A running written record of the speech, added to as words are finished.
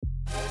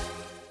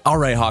All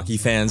right, hockey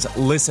fans,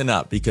 listen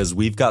up because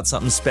we've got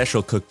something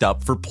special cooked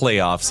up for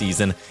playoff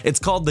season. It's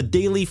called the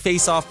Daily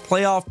Face-Off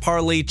Playoff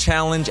Parlay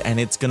Challenge, and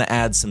it's going to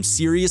add some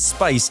serious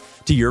spice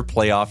to your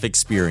playoff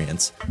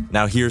experience.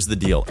 Now, here's the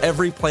deal.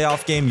 Every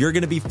playoff game, you're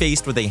going to be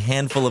faced with a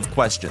handful of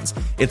questions.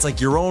 It's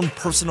like your own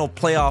personal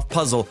playoff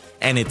puzzle,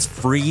 and it's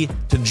free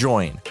to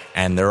join.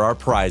 And there are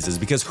prizes,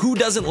 because who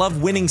doesn't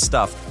love winning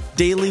stuff?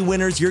 Daily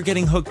winners, you're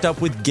getting hooked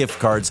up with gift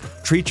cards.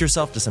 Treat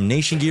yourself to some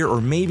Nation gear or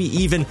maybe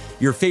even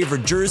your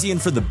favorite jersey.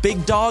 And for the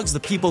big dogs, the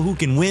people who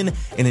can win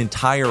an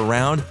entire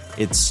round,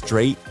 it's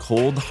straight,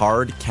 cold,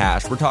 hard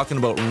cash. We're talking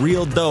about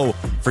real dough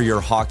for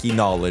your hockey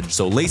knowledge.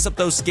 So lace up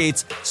those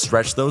skates,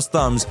 stretch those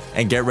thumbs,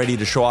 and get ready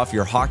to show off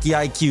your hockey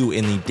IQ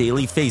in the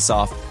Daily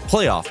Face-Off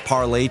Playoff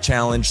Parlay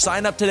Challenge.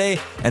 Sign up today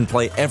and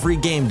play every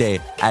game day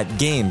at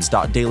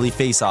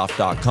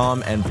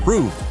games.dailyfaceoff.com and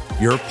prove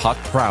your puck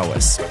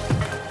prowess.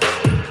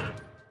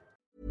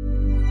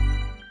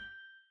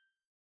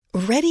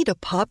 Ready to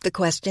pop the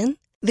question?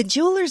 The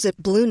jewelers at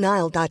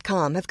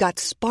BlueNile.com have got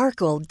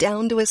sparkle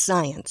down to a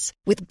science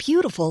with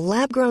beautiful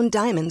lab-grown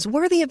diamonds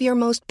worthy of your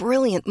most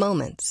brilliant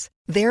moments.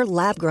 Their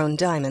lab-grown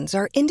diamonds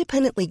are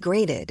independently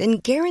graded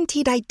and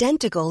guaranteed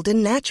identical to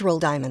natural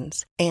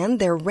diamonds, and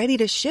they're ready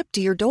to ship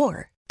to your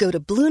door. Go to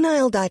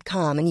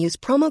BlueNile.com and use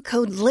promo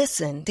code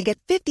LISTEN to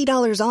get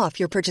 $50 off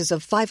your purchase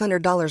of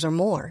 $500 or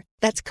more.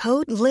 That's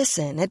code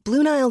LISTEN at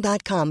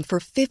BlueNile.com for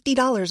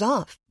 $50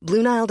 off.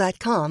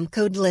 BlueNile.com,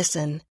 code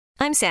LISTEN.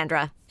 I'm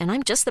Sandra, and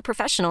I'm just the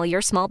professional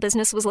your small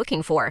business was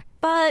looking for.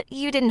 But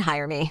you didn't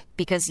hire me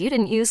because you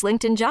didn't use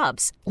LinkedIn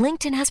Jobs.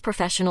 LinkedIn has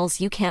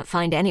professionals you can't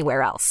find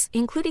anywhere else,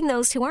 including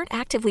those who aren't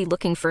actively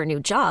looking for a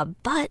new job,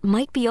 but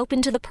might be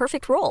open to the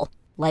perfect role,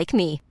 like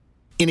me.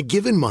 In a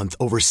given month,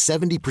 over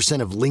 70%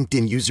 of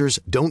LinkedIn users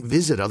don't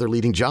visit other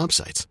leading job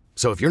sites.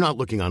 So if you're not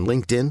looking on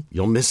LinkedIn,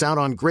 you'll miss out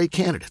on great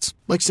candidates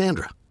like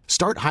Sandra.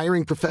 Start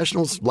hiring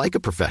professionals like a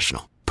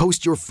professional.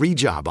 Post your free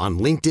job on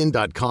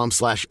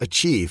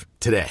linkedin.com/achieve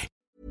today.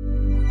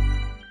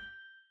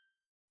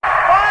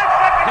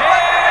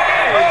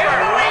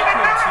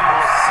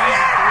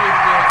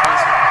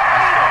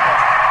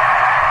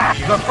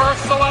 The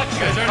first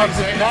selection of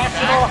the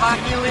National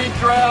Hockey League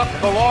draft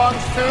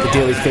belongs to... The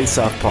Daily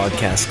Face-Off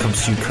podcast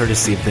comes to you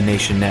courtesy of the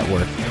Nation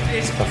Network.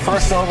 The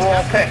first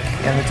overall pick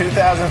in the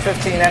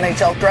 2015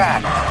 NHL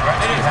draft.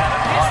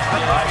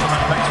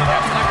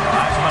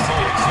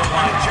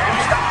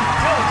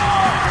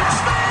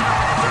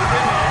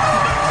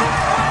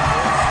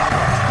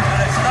 And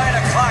it's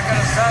 9 o'clock on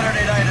a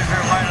Saturday night as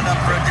they're lining up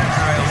for a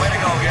ginger ale. Way to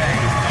go, gang.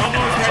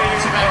 Almost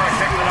ready to go.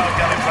 Kicking it out,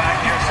 got it back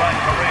near side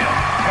Korea.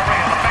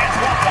 Korea, the fans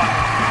want one.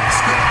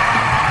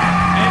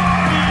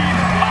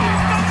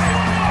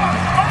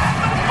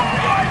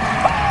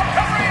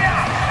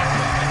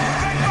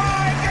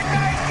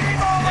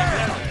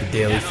 The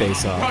Daily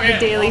Face-Off. The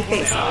Daily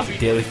Face-Off. The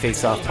Daily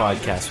Face-Off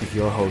podcast with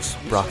your host,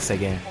 Brock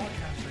Sagan.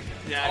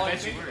 Yeah, I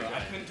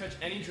couldn't touch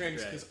any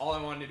drinks because all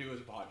I wanted to do was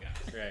a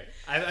podcast. Right.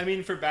 I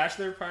mean, for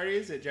bachelor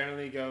parties, it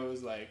generally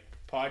goes like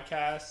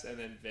podcasts and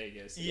then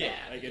Vegas. Yeah.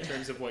 Like in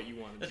terms of what you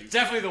want to do. It's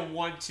definitely the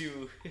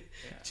 1-2 in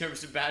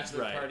terms of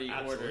bachelor party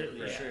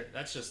Absolutely. order. For sure.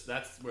 That's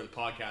where the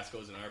podcast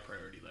goes in our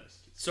priority list.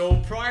 So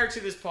prior to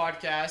this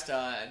podcast,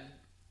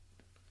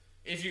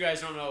 if you guys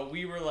don't know,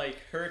 we were like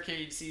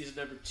hurricane season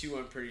number 2,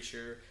 I'm pretty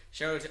sure.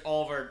 Shout out to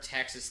all of our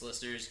Texas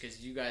listeners because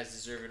you guys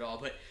deserve it all.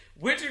 But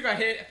winter got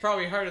hit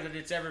probably harder than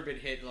it's ever been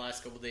hit in the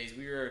last couple of days.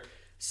 We were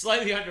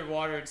slightly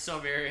underwater in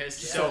some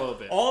areas. Yeah, so a little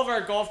bit. All of our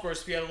golf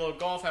courses, we had a little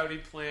golf outing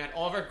planned.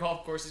 All of our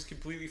golf courses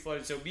completely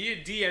flooded. So me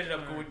and D ended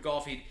up going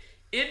golfing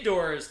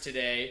indoors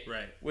today.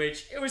 Right.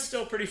 Which it was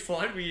still pretty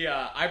fun. We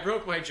I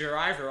broke my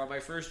driver on my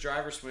first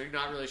driver swing.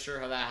 Not really sure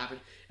how that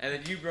happened. And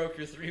then you broke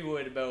your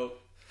 3-wood about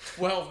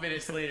 12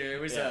 minutes later. It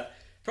was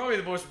probably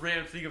the most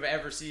random thing I've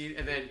ever seen.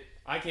 And then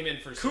I came in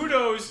for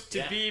kudos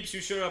to Beebs, who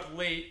showed up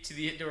late to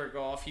the indoor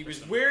golf. He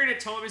was wearing a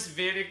Thomas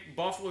Vanek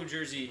Buffalo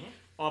jersey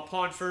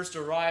upon first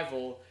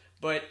arrival,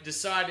 but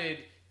decided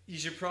he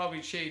should probably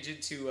change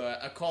into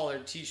a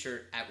collared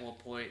t-shirt at one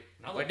point.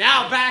 But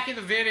now back in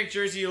the Vanek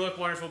jersey, you look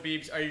wonderful,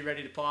 Beebs. Are you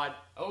ready to pod?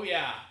 Oh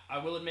yeah, I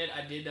will admit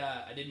I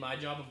did my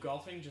job of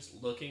golfing,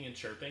 just looking and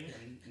chirping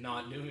and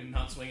not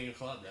swinging a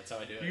club. That's how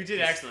I do it. You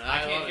did excellent.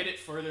 I can't get it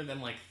further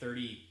than like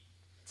 30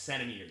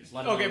 centimeters.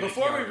 Okay,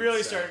 before we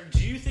really start,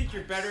 do you think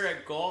you're better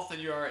at golf than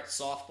you are at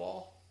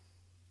softball?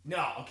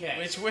 No, okay.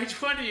 Which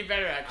one are you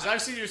better at? Because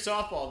I've seen your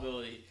softball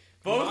ability.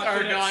 Both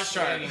are not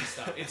sharp.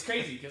 Stuff. It's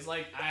crazy because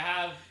like I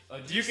have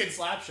a decent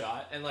slap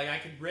shot and like I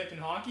can rip in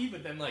hockey,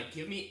 but then like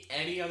give me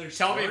any other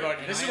sport. Tell me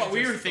about it. This is what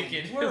we were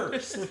thinking.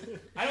 Worse.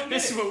 I don't get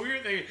This is what we were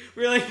thinking.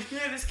 We were like,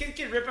 yeah, this kid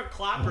can rip a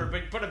clapper,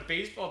 but put a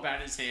baseball bat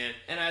in his hand.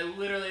 And I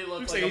literally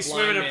looked like a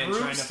blind man trying to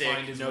broomstick.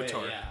 find his way.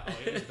 torque. Yeah,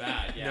 it was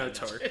bad. Yeah, no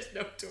torque.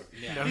 No torque.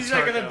 Yeah. He's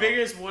like the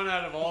biggest one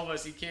out of all of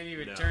us. He can't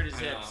even turn his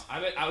hips.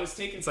 I was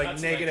taking It's like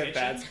cuts negative in my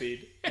kitchen. bat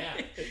speed.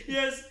 Yeah.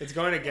 Yes. It's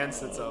going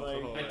against itself.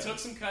 I took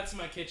some cuts in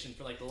my kitchen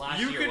for like the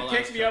last You year. could while pick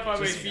I was me up on cooking.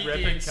 my Just feet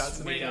ripping and cuts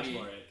in the swing kitchen me.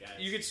 for it, guys.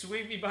 You could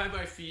swing me by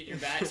my feet. Your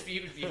bat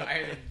speed would be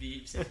higher than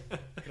Beebs. You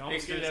can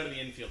almost get it out of the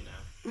infield now.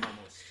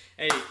 Almost.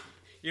 Hey,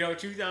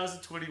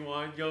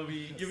 2021, you'll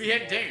be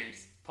hitting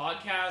dingers.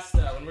 Podcast,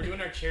 when we're doing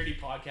our charity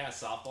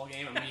podcast softball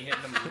game, I'm going to be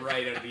hitting them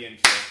right out of the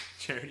infield.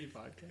 Charity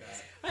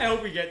podcast. I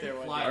hope we get there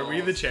one day. Are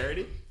we the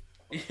charity?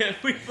 Yeah,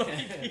 we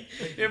might be.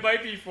 It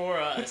might be for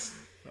us.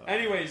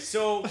 Anyways,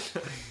 so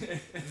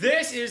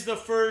this is the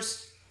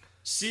first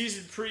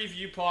season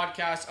preview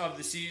podcast of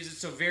the season,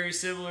 so very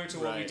similar to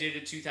what we did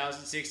in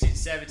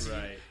 2016-17.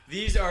 Right.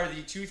 These are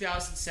the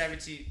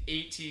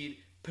 2017-18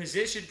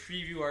 position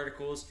preview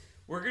articles.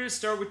 We're going to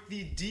start with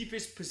the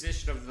deepest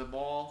position of them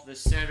all, the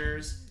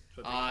centers.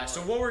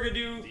 So what we're going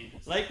to do,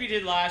 like we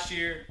did last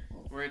year,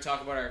 we're going to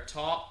talk about our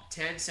top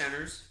 10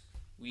 centers.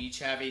 We each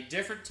have a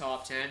different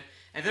top 10.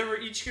 And then we're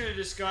each going to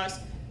discuss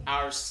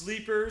our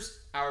sleepers,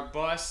 our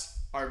busts,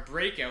 our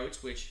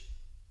breakouts, which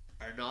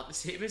are not the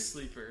same as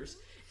sleepers,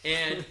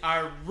 and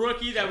our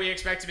rookie that we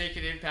expect to make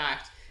an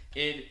impact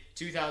in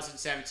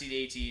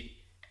 2017-18.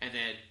 And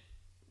then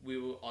we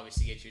will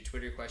obviously get your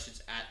Twitter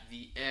questions at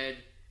the end.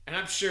 And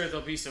I'm sure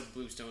there'll be some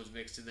Blue Stones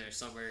mixed in there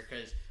somewhere,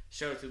 because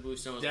shout out to the Blue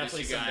Stones.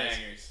 Definitely some guys.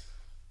 bangers.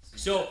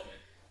 So,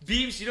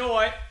 Beams, you know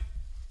what?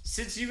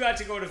 Since you got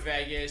to go to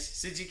Vegas,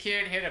 since you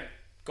can't hit a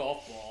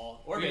golf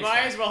ball, or we baseball.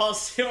 might as well,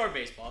 or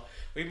baseball,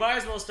 we might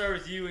as well start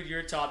with you and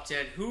your top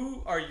 10.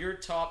 Who are your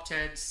top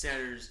 10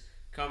 centers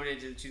coming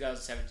into the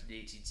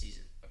 2017-18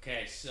 season?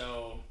 Okay,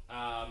 so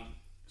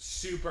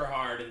super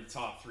hard in the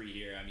top three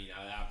here. I mean,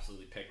 I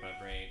absolutely picked my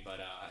brain, but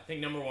I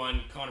think number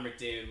one, Connor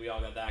McDavid. We all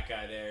got that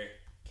guy there.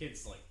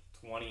 Kid's like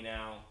 20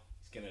 now.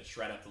 He's gonna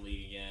shred up the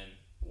league again.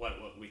 What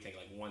we think,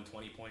 like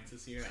 120 points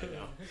this year? I don't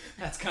know.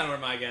 That's kind of where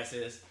my guess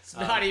is. It's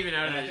not even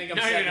out of I think I'm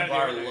setting the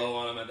bar low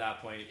on him at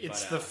that point.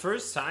 It's the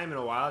first time in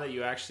a while that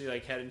you actually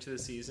like head into the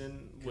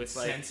season with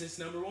like consensus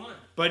number one.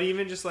 But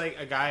even just like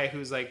a guy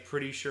who's like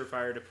pretty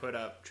surefire to put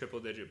up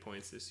triple-digit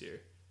points this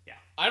year. Yeah,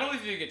 I don't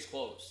even think it's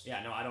close.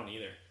 Yeah, no, I don't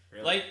either.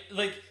 Really.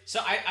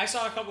 So I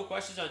saw a couple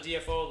questions on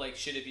DFO, like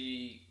should it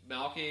be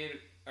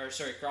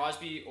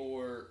Crosby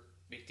or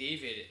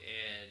McDavid,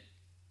 and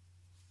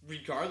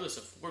regardless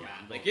of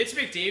format, like it's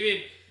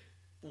McDavid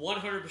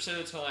 100%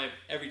 of the time,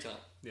 every time.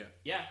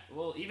 Yeah.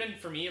 Well, even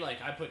for me,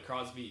 like I put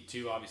Crosby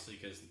too, obviously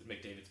because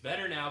McDavid's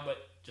better now, but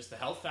just the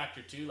health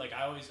factor too. Like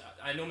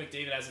I know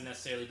McDavid hasn't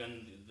necessarily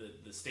been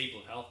the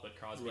staple of health, but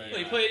Crosby. Well,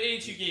 he played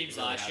 82 games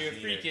really last year,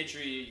 hasn't freak either.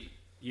 injury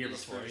Year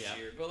his before, first yeah.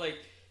 year, but like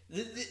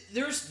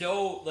there's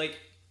no like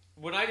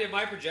when I did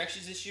my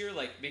projections this year,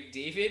 like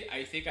McDavid,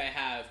 I think I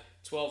have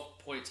 12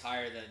 points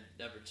higher than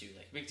number 2.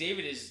 Like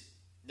McDavid is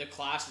the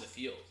class of the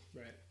field.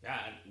 Right. Yeah,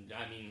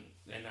 I mean,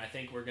 and I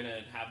think we're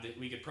gonna have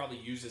we could probably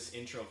use this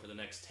intro for the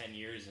next 10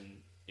 years,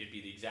 and it'd be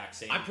the exact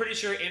same. I'm pretty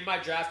sure in my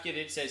draft kit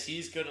it says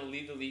he's gonna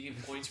lead the league in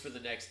points for the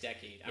next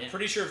decade. I'm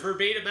pretty sure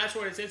verbatim that's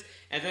what it says.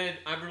 And then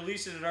I'm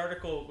releasing an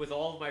article with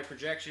all of my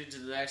projections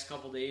in the next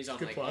couple days on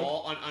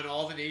on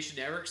all the Nation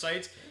Network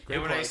sites.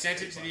 And when I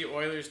sent it to the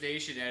Oilers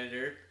Nation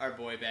editor, our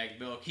boy Bag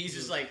Milk, he's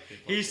just like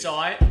he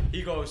saw it.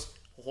 He goes,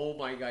 "Oh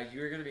my god,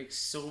 you're gonna make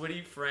so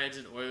many friends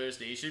in Oilers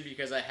Nation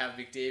because I have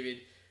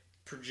McDavid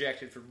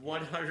projected for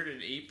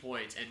 108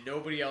 points, and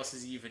nobody else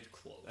is even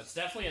close." That's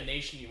definitely a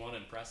nation you want to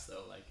impress,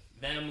 though. Like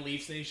them,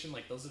 Leafs Nation,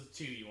 like those are the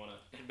two you want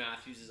to. And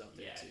Matthews is up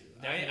there too.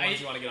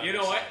 You want to get on you know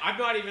their what? side. I'm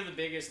not even the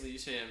biggest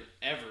Leafs fan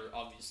ever.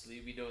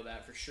 Obviously, we know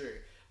that for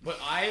sure. But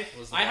I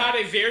had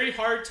a very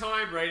hard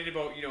time writing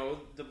about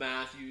the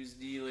Matthews,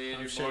 Nylander,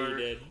 I'm sure Marner,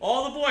 you did.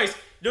 all the boys.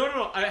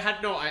 No. I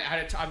had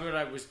a time. What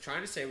I was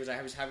trying to say was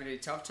I was having a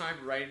tough time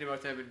writing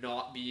about them and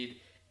not being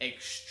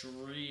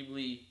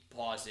extremely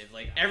positive.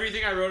 Like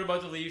everything I wrote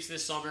about the Leafs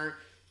this summer,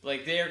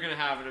 like they are gonna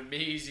have an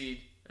amazing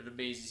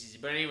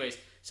season. But anyways,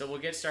 so we'll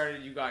get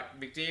started. You got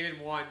McDavid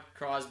 1,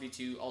 Crosby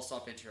 2. I'll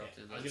stop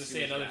interrupting. I was gonna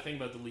say another thing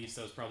about the Leafs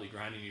that was probably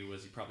grinding you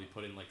was you probably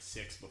put in like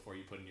 6 before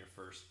you put in your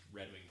first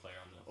Red Wing player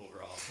on the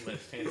overall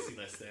fantasy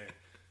list there.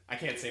 I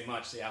can't say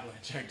much. The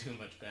Avalanche aren't doing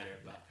much better,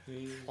 but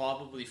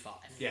probably 5.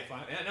 Yeah,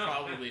 5. Yeah, no,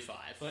 probably 5.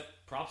 But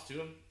props to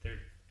them. They're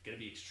going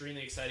to be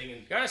extremely exciting.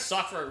 And you gotta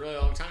suck for a really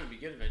long time to be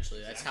good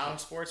eventually. That's how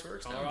sports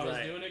works now.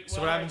 Colorado's doing it.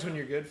 So what happens when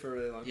you're good for a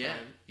really long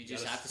time? You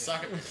just have to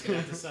suck it.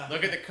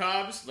 Look at the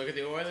Cubs. Look at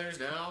the Oilers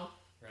now.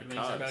 Red Wings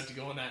are about to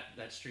go on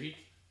that streak.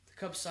 The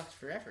Cubs sucked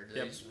forever.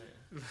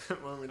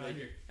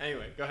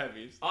 Anyway, go ahead,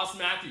 Bees. Austin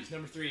Matthews,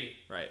 number 3.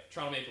 Right.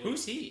 Toronto Maple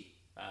Who's Leafs. he?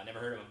 Never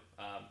heard of him.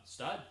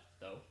 Stud,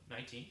 though.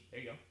 19.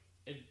 There you go.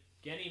 And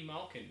Evgeny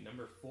Malkin,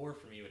 number 4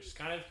 for me, which is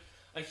kind of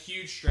a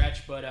huge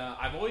stretch, but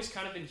I've always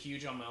kind of been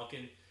huge on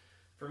Malkin.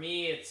 For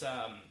me, it's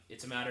a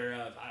matter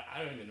of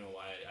I don't even know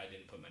why I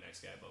didn't put my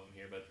next guy above him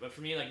here, but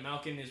for me, like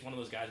Malkin is one of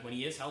those guys when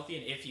he is healthy,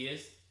 and if he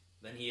is,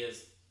 then he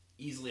is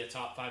easily a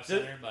top 5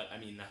 center. But I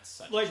mean, that's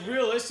such like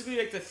realistically,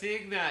 like the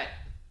thing that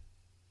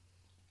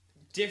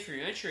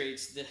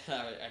differentiates the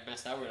I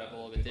messed that word up a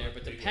little bit there,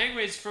 but the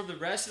Penguins from the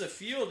rest of the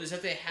field is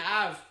that they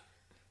have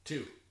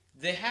 2.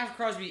 They have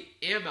Crosby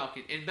and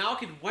Malkin. And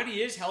Malkin, when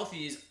he is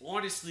healthy, is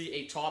honestly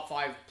a top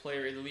 5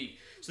 player in the league.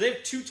 So they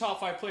have 2 top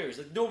 5 players.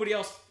 Like nobody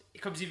else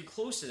comes even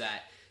close to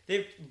that.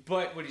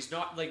 But when he's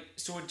not, like,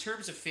 so in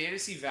terms of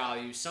fantasy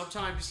value,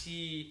 sometimes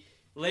he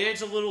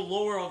lands a little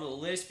lower on the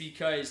list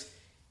because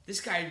this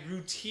guy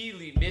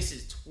routinely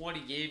misses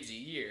 20 games a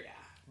year. Yeah.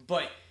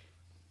 But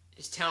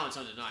his talent's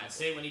undeniable.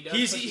 Say when he does,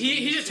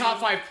 he's a top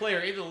 5 player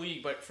in the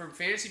league, but from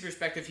fantasy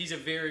perspective, he's a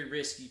very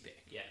risky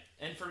pick. Yeah,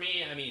 and for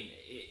me, I mean,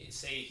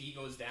 say he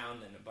goes down,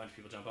 then a bunch of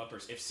people jump up. Or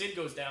if Sid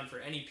goes down for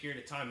any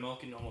period of time,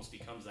 Malkin almost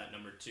becomes that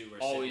number 2.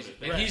 Where Always, Sid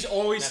and he's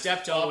always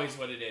stepped up. Always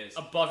what it is,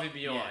 above and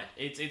beyond.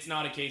 Yeah, it's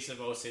not a case of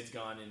Sid's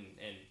gone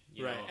and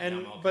you right. know,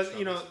 And but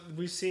struggles.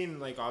 We've seen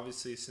like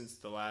obviously since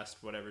the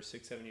last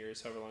 6-7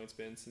 years, however long it's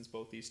been since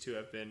both these two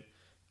have been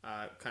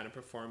kind of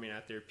performing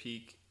at their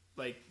peak.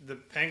 Like the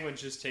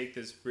Penguins just take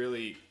this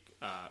really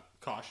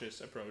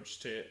cautious approach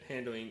to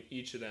handling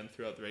each of them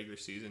throughout the regular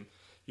season.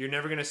 You're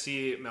never going to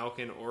see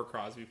Malkin or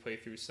Crosby play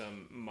through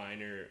some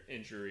minor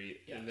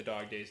injury in the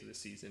dog days of the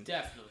season.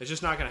 Definitely. It's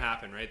just not going to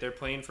happen, right? They're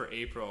playing for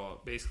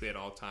April basically at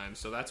all times.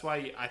 So that's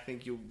why I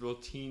think you'll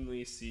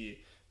routinely see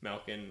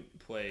Malkin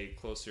play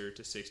closer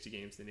to 60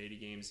 games than 80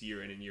 games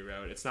year in and year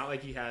out. It's not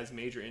like he has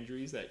major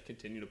injuries that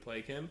continue to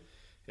plague him.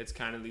 It's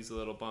kind of these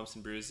little bumps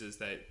and bruises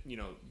that, you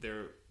know,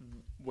 they're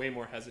way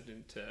more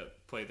hesitant to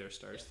play their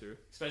stars through.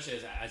 Especially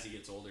as he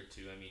gets older,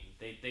 too. I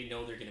mean, they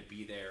know they're going to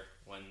be there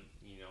when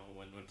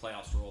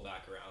playoffs roll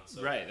back around.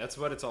 So right, that's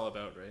what it's all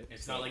about, right?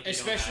 It's not like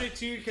especially,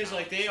 too, because,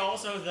 like, they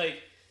also,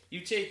 like,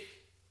 you take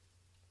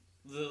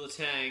the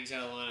Letangs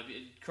out of the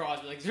lineup,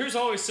 Crosby, like, there's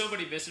always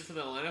somebody missing from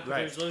the lineup.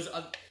 Right. There's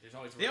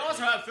always they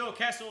also have Phil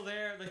Kessel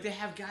there. Like, they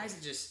have guys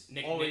that just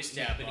always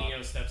step Nick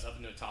Bonino steps up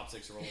into a top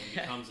 6 role and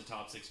becomes a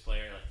top 6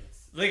 player.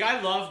 Like,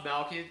 I love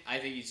Malkin. I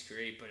think he's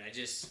great, but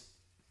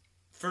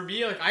for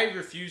me, like, I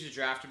refuse to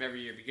draft him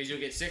every year because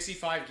you'll get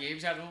 65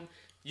 games out of him.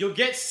 You'll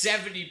get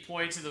 70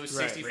 points in those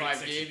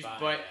 65 games,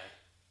 but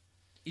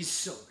he's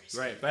so risky.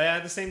 Right, but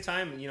at the same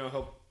time, you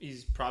know,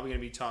 he's probably going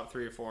to be top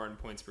 3 or 4 in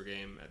points per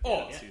game at the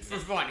end of the season.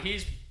 For fun.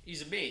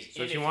 He's amazing.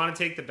 So if you want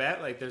to take the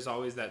bet, like, there's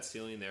always that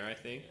ceiling there, I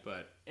think.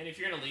 But if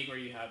you're in a league where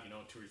you have,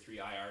 2 or 3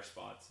 IR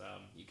spots,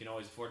 you can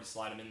always afford to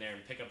slide him in there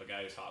and pick up a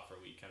guy who's hot for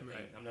a week. Kind of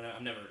thing.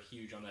 I'm never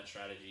huge on that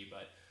strategy,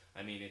 but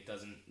I mean, it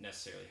doesn't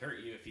necessarily hurt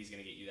you if he's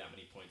going to get you that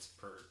many points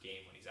per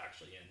game when he's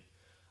actually in.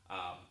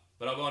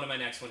 But I'll go on to my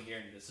next one here,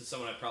 and this is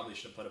someone I probably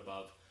should have put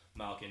above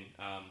Malkin.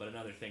 But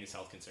another thing is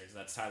health concerns.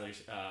 That's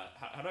Tyler's.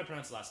 How do I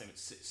pronounce the last name?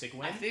 It's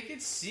Seguin? I think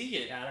it's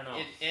Seguin. Yeah, I don't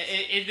know.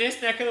 In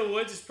this neck of the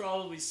woods, it's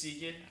probably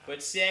Seguin,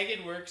 but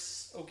Seguin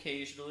works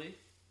occasionally.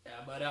 Yeah,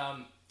 but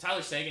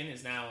Tyler Seguin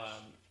is now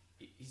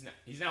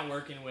he's now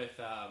working with.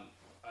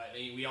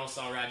 We all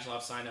saw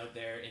Radulov sign out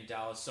there in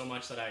Dallas so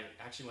much that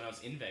when I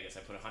was in Vegas,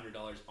 I put $100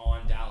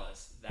 on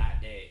Dallas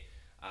that day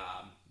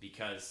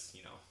because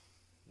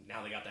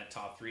now they got that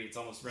top 3. It's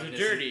almost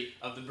reminiscent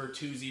of the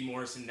Bertuzzi,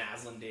 Morrison,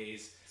 Naslund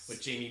days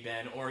with Jamie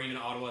Benn, or even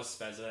Ottawa,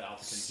 Spezza,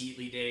 Alfredson,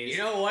 Heatley days.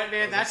 You know what,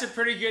 man? That's a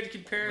pretty good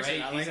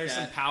comparison. Right? These are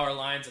some power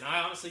lines, and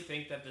I honestly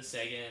think that the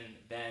Seguin,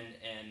 Benn,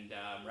 and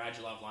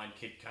Radulov line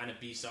could kind of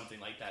be something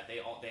like that. They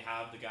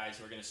have the guys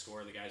who are going to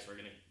score, the guys who are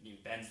going to.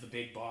 Ben's the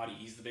big body.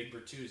 He's the big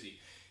Bertuzzi.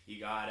 You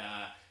got,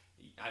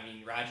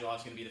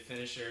 Radulov's going to be the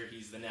finisher.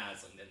 He's the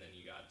Naslund, and then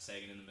you got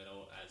Seguin in the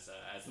middle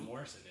as the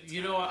Morrison.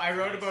 I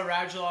wrote about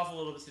Radulov a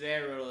little bit today.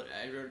 I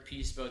wrote a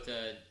piece about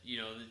the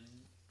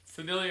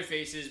familiar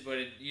faces, but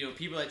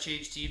people that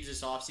change teams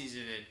this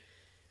offseason.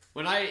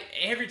 And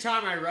every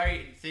time I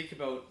write and think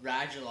about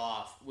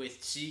Radulov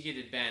with Seguin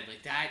and Benn,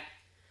 like that,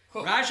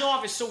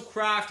 Radulov is so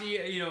crafty.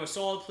 A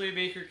solid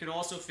playmaker, can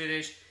also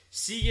finish.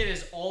 Seguin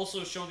has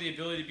also shown the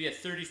ability to be a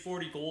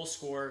 30-40 goal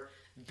scorer.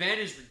 Benn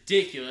is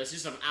ridiculous.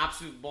 Just an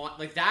absolute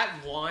like that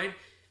line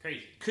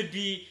crazy could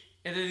be.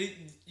 And then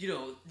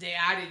they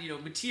added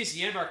Matthias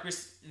Janmark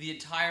missed the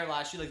entire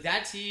last year. Like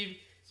that team,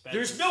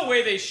 there's no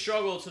way they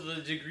struggled to the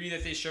degree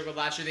that they struggled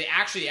last year. They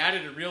actually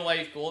added a real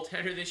life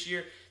goaltender this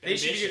year.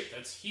 That's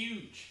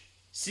huge.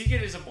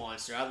 Seguin is a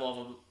monster. I love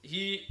him.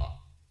 He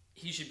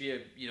should be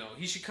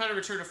he should kind of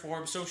return to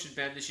form. So should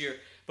Benn this year.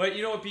 But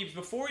Beebs,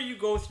 before you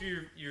go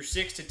through your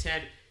 6 to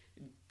 10.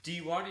 D,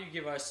 why don't you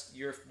give us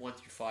your 1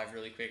 through 5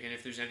 really quick, and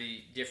if there's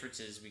any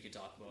differences we could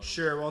talk about.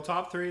 Sure. Well,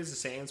 top 3 is the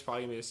same. It's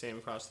probably going to be the same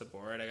across the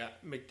board. I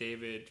got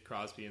McDavid,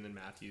 Crosby, and then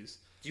Matthews.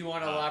 Do you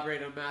want to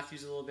elaborate on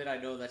Matthews a little bit? I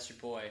know that's your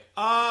boy.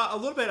 A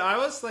little bit. I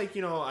was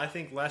I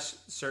think less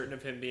certain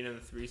of him being in the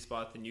 3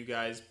 spot than you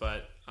guys,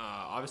 but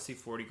obviously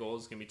 40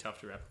 goals is going to be tough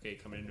to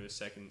replicate coming into his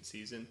second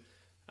season.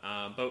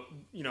 But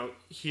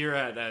here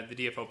at the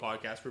DFO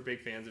podcast, we're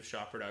big fans of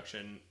shot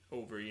production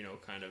over,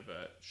 kind of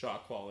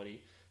shot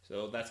quality.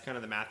 So that's kind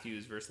of the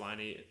Matthews versus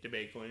Laine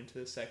debate going into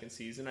the second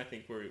season. I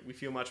think we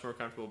feel much more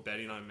comfortable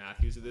betting on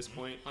Matthews at this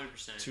point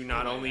 100%. To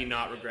not only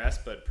not regress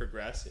but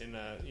progress in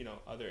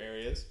other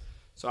areas.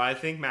 So I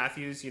think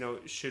Matthews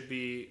should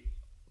be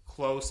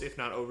close, if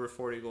not over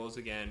 40 goals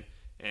again,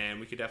 and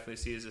we could definitely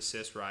see his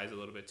assists rise a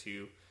little bit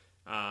too,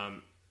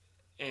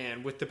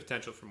 and with the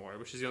potential for more,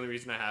 which is the only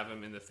reason I have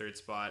him in the 3rd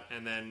spot.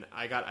 And then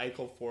I got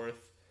Eichel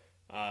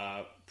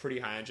 4th, pretty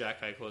high on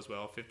Jack Eichel as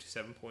well,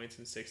 57 points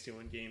in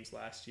 61 games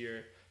last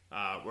year.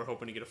 We're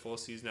hoping to get a full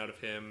season out of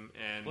him.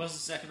 And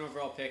was the 2nd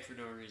overall pick for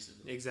no reason.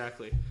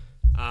 Exactly.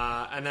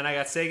 And then I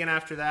got Seguin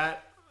after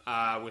that.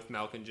 with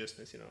Malkin just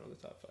missing out on the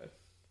top 5.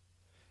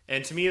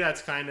 And to me,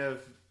 that's kind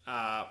of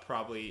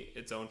probably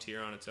its own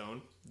tier on its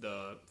own.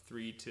 The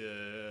 3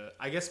 to,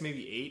 I guess,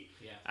 maybe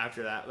 8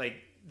 after that. Like,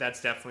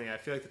 that's definitely, I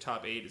feel like the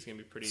top 8 is going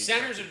to be pretty...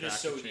 Centers are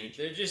just so deep.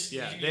 They're just...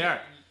 Yeah,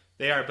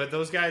 they are. But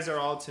those guys are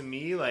all, to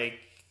me, like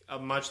a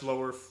much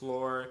lower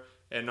floor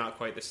and not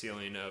quite the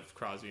ceiling of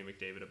Crosby and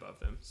McDavid above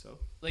them. So,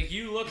 like,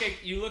 you look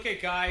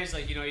at guys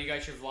like, you know, you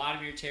got your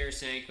Vladimir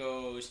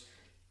Tarasenko's,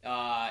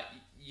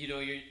 you know,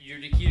 your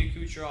Nikita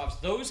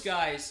Kucherovs. Those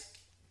guys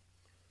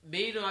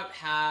may not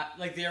have,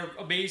 like, they're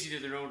amazing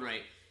in their own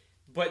right,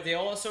 but they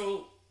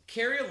also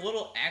carry a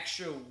little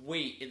extra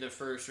weight in the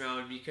first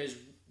round because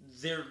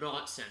they're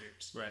not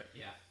centers. Right.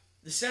 Yeah.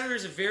 The center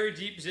is a very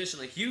deep position.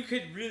 Like, you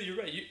could really, you're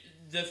right.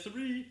 The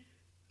 3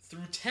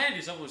 through 10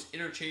 is almost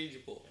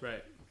interchangeable.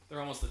 Right. They're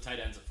almost the tight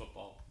ends of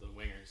football, the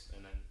wingers,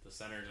 and then the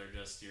centers are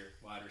just your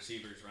wide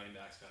receivers, running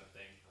backs kind of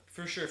thing.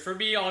 For sure. For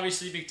me,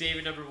 obviously,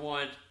 McDavid number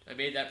 1. I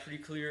made that pretty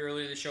clear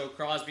earlier in the show.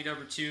 Crosby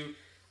number 2.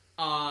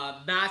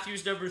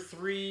 Matthews number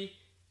 3.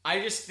 I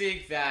just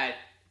think that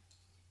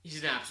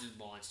he's an absolute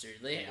monster.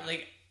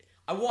 Like,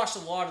 I watched a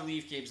lot of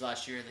Leaf games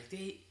last year, and like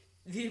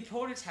the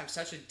opponents have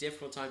such a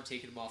difficult time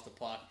taking him off the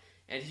puck,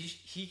 and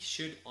he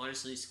should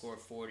honestly score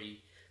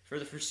 40 for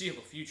the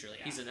foreseeable future.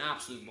 Like, he's an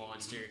absolute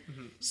monster.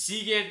 Mm-hmm.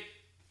 Seguin,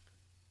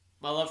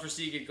 my love for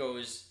Seguin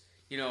goes,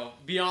 you know,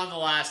 beyond the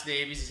last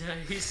name. He's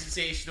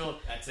sensational.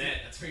 That's it.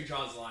 That's where he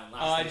draws the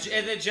line.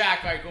 And then Jack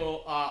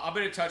Eichel, I'm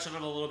going to touch on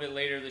him a little bit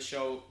later in the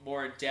show,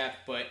 more in depth,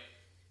 but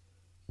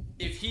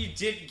if he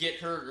didn't get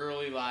hurt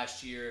early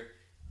last year,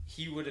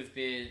 he would have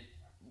been,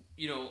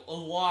 you know, a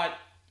lot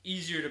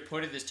easier to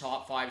put in this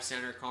top 5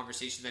 center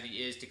conversation than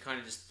he is, to kind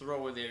of just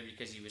throw in there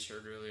because he was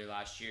hurt earlier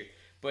last year.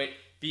 But,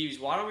 Beebs,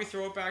 why don't we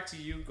throw it back to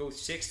you, go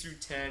 6 through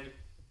 10,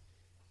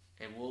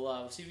 and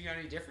we'll see if we got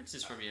any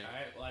differences from you. All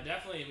right.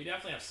 Well, we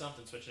definitely have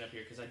something switching up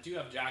here, because I do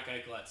have Jack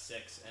Eichel at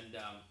 6, and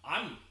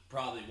I'm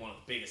probably one of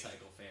the biggest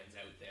Eichel fans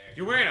out there.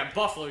 You're wearing a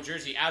Buffalo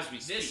jersey as we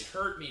speak. This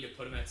hurt me to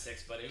put him at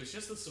 6, but it was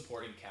just the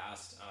supporting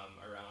cast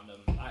around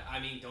him. I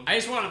mean, I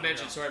just want to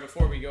mention, sorry,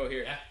 before we go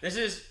here,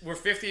 we're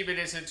 15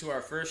 minutes into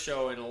our first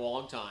show in a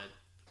long time.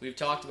 We've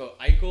talked about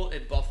Eichel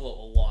and Buffalo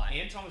a lot.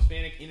 And Thomas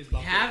Vanek in his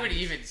Buffalo. We haven't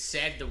even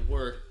said the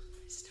word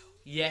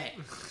yet.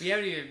 We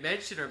haven't even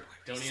mentioned our...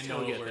 Don't even know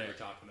what word we're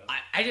talking about.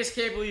 I just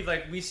can't believe,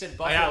 like, we said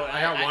Buffalo.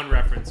 I got one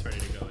reference ready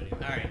to go anyway.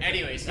 All right.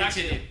 Anyways,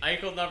 continue.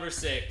 Eichel number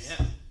 6.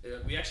 Yeah.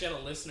 We actually had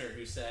a listener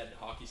who said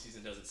hockey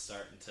season doesn't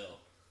start until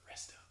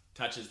Resto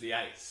touches the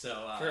ice.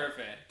 So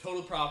perfect.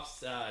 Total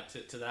props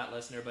to that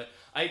listener. But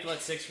Eichel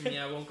at 6 for me.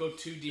 I won't go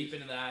too deep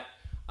into that.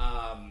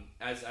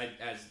 As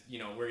you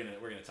know, we're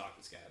gonna talk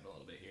this guy up a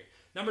little bit here.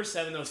 Number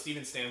 7 though,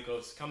 Steven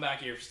Stamkos.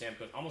 Comeback year for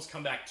Stamkos. Almost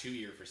comeback 2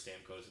 year for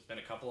Stamkos. It's been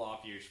a couple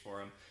off years for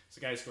him. It's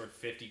a guy who scored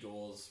 50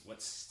 goals,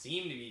 what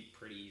seemed to be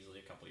pretty easily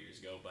a couple years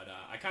ago. But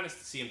I kind of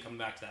see him coming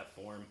back to that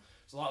form.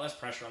 There's a lot less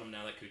pressure on him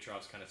now that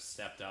Kucherov's kind of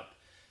stepped up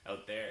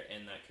out there,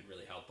 and that could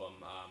really help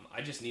him.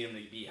 I just need him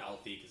to be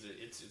healthy,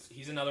 because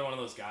he's another one of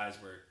those guys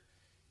where,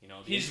 you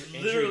know, he's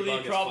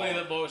literally probably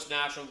the most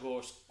natural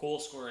goal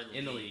scorer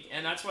in the league.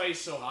 And that's why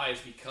he's so high, is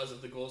because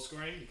of the goal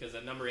scoring. Because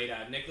at number 8 I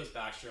have Nicholas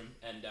Backstrom,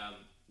 and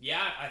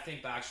I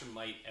think Backstrom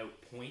might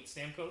outpoint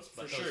Stamkos,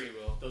 but for sure he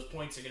will. Those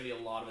points are going to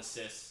be a lot of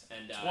assists,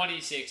 and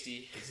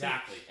 20-60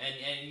 exactly.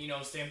 And you know,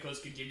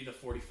 Stamkos could give you the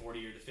 40-40 or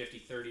the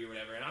 50-30 or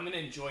whatever, and I'm going to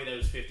enjoy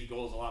those 50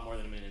 goals a lot more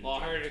than I'm going to enjoy. Well,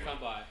 harder to come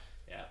by.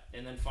 Yeah,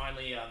 and then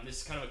finally,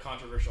 this is kind of a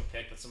controversial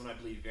pick, but someone I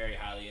believe very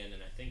highly in,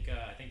 and I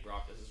think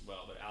Brock does as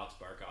well. But Alex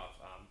Barkov,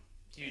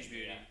 huge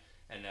beauty.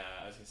 And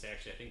I was gonna say,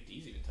 actually, I think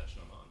D's even touched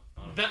him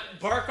on.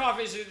 Barkov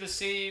is in the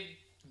same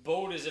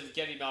boat as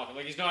Evgeny Malkin.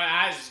 Like, he's not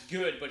as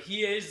good, but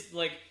he's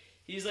like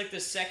the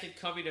second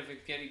coming of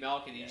Evgeny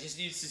Malkin. He just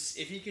needs to,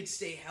 if he could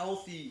stay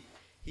healthy,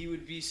 he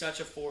would be such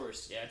a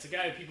force. Yeah, it's a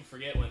guy who people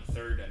forget went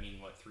third. I mean,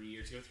 3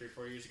 or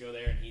 4 years ago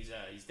there, and he's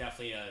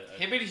definitely a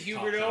him and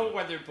Huberdeau,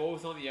 when they're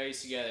both on the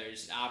ice together,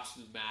 is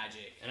absolute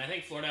magic. And I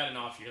think Florida had an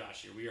off year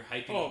last year. We were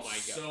hyping. Oh my god!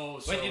 So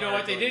but you know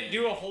what? They didn't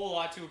do a whole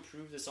lot to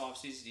improve this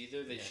offseason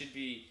either. They should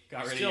be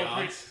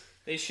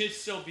they should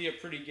still be a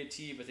pretty good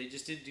team, but they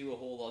just didn't do a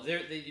whole lot.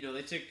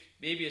 They took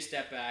maybe a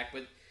step back,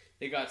 but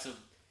they got some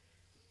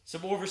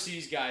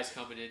overseas guys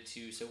coming in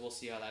too. So we'll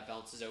see how that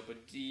balances out.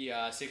 But the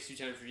 6 through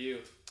 10 for you.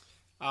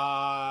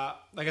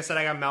 Like I said,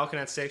 I got Malkin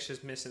at 6,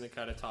 just missing the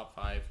cut of top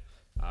 5.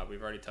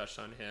 We've already touched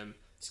on him.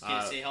 Just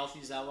can't stay healthy,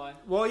 is that why?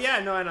 Well, yeah,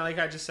 no, and like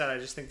I just said, I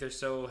just think they're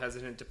so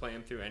hesitant to play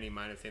him through any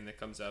minor thing that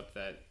comes up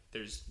that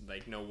there's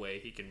like no way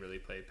he can really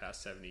play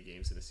past 70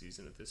 games in a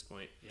season at this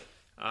point. Yep.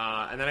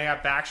 And then I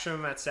got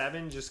Backstrom at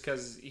 7, just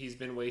because he's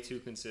been way too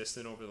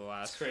consistent over the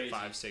last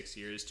 5-6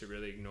 years to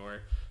really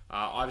ignore.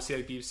 Obviously,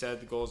 like Beeb said,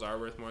 the goals are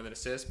worth more than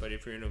assists, but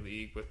if you're in a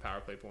league with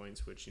power play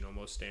points, which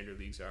most standard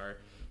leagues are,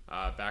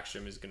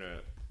 Backstrom is going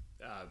to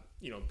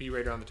be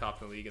right around the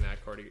top of the league in that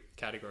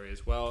category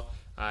as well.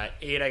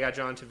 8, I got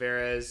John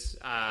Tavares.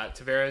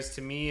 Tavares,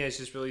 to me, has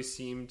just really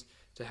seemed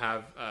to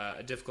have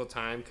a difficult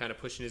time kind of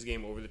pushing his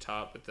game over the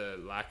top with the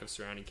lack of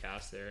surrounding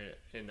cast there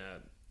in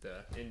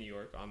New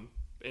York,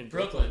 in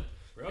Brooklyn.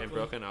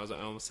 Brooklyn. I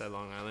almost said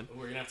Long Island.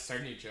 We're gonna have to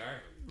start a new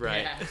jar.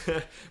 Right.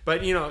 Yeah. But,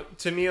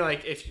 to me,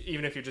 like,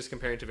 even if you're just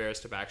comparing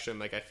Tavares to Backstrom,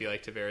 like, I feel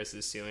like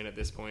Tavares' ceiling at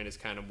this point is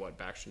kind of what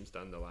Backstrom's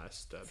done the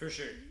last... For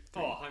sure.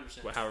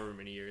 100%. However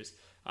many years.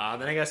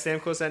 Then I got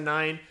Stamkos at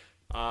 9.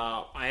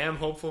 I am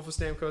hopeful for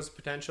Stamkos'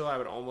 potential. I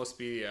would almost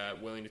be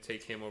willing to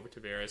take him over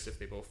Tavares if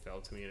they both fell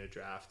to me in a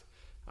draft.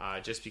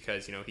 Just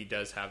because, he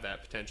does have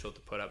that potential to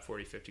put up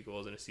 40, 50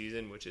 goals in a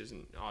season, which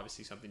isn't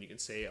obviously something you can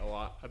say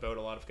about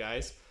a lot of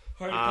guys.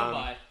 Hard to come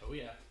by. Oh,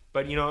 yeah.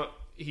 But,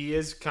 he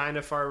is kind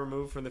of far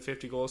removed from the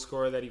 50-goal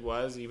scorer that he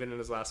was, even in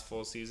his last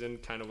full season.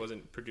 Kind of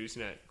wasn't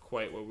producing at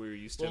quite what we were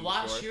used to before.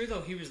 Last year, though,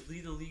 he was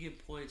leading the league in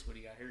points when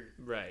he got hurt.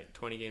 Right,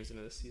 20 games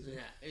into the season.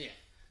 Yeah.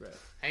 Right.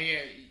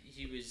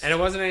 He was... And it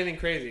wasn't anything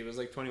crazy. It was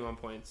like 21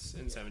 points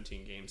in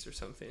 17 games or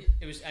something.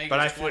 It was, I but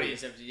think it was 20 and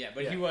 17, yeah.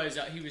 But he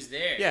was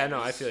there. Yeah, no,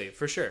 I feel you.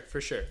 For sure.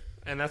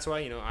 And that's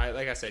why,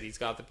 like I said, he's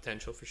got the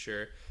potential for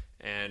sure.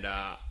 And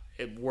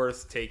it's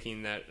worth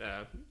taking that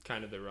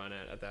kind of the run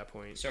at that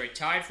point. Sorry,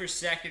 tied for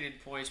second in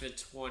points with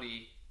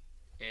 20,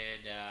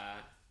 and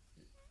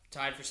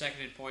tied for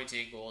second in points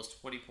and goals,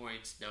 20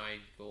 points, 9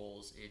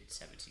 goals in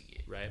 17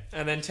 games. Right.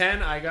 And then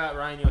 10, I got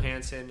Ryan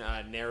Johansson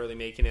narrowly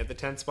making it. The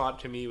 10th spot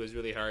to me was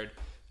really hard.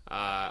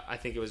 I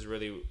think it was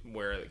really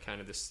where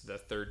kind of the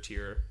third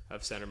tier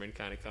of centermen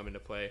kind of come into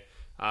play.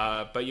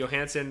 But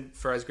Johansson,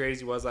 for as great as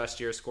he was last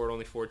year, scored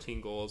only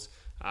 14 goals.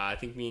 I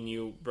think me and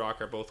you, Brock,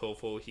 are both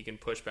hopeful he can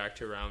push back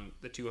to around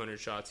the 200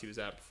 shots he was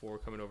at before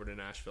coming over to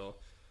Nashville.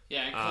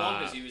 Yeah, in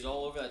Columbus, he was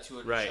all over that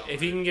 200 right. shot.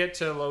 If he can get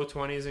to low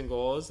 20s in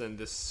goals, then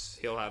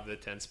he'll have the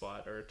 10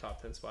 spot or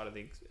top 10 spot, I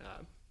think,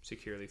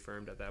 securely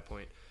firmed at that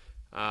point.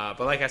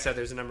 But like I said,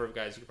 there's a number of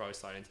guys you could probably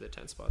slide into the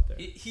 10 spot there.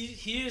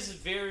 He is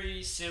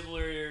very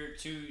similar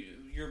to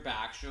your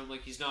Backstrom.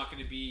 Like, he's not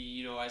going to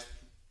be, as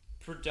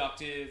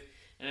productive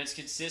and as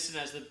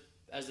consistent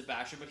as the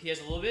Backstrom, but he has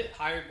a little bit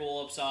higher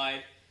goal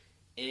upside.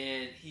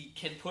 And he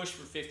can push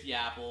for 50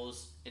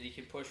 apples, and he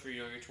can push for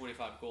your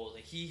 25 goals.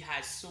 Like, he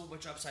has so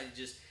much upside.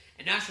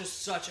 And Nashville's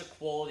such a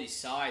quality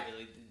side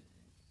that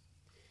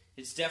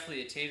it's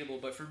definitely attainable.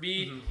 But for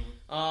me,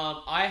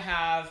 I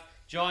have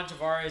John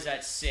Tavares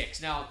at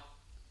 6. Now,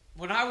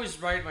 when I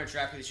was writing my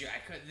draft this year,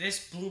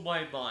 this blew my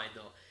mind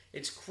though.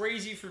 It's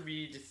crazy for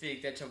me to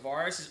think that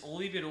Tavares has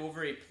only been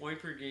over a point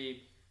per game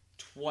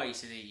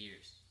twice in 8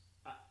 years.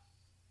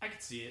 I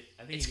could see it.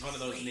 I think he's one of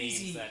those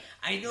names that...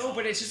 I know,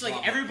 but it's just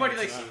like everybody,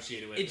 like,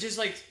 it's just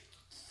like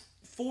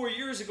 4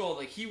 years ago,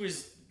 like, he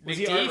was Was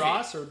McDavid. he Art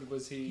Ross, or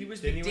was he... He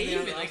was didn't he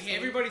win the McDavid. Art Like, Ross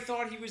everybody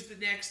thought he was the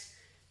next,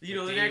 the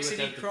next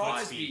Sidney without the foot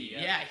Crosby. speed,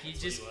 Yeah, he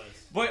that's just... what he was.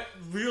 But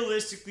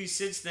realistically,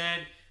 since then,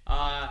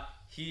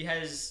 he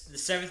has the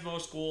 7th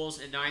most goals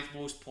and 9th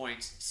most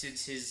points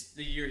since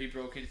the year he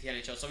broke into the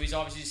NHL. So he's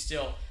obviously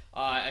still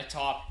a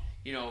top,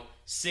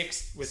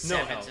 6th, with 7th. no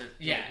help.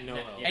 Yeah, no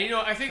help. And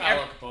I think a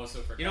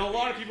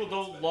lot of people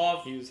don't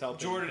love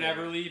Jordan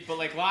Eberle, but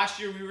like last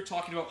year we were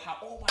talking about how,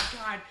 oh my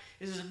God,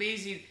 this is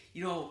amazing.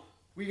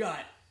 We got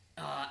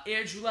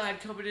Andrew Ladd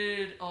coming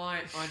in on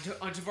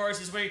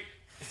Tavares' way.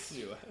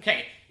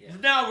 Okay,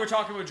 now we're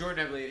talking about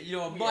Jordan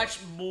Eberle. A much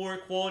more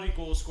quality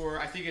goal scorer.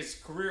 I think his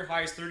career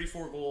high is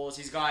 34 goals.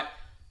 He's got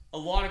a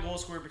lot of goal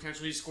scoring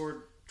potential. He's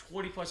scored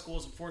 20 plus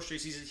goals in 4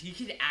 straight seasons. He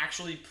can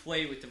actually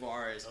play with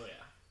Tavares. Oh yeah.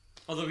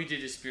 Although he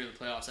did disappear in the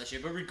playoffs last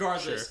year. But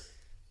regardless,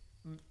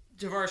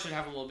 Tavares should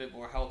have a little bit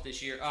more help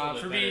this year.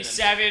 For me,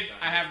 7,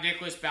 I have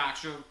Nicholas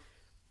Backstrom.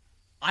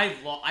 I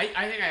think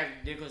I have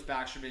Nicholas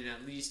Backstrom in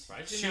at least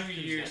 2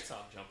 years.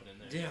 Jumping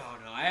in there.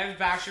 No. I have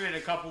Backstrom in a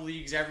couple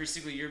leagues every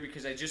single year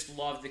because I just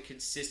love the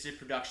consistent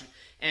production.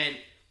 And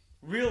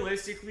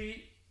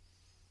realistically,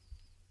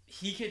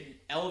 he can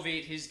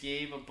elevate his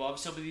game above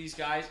some of these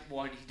guys.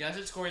 One, he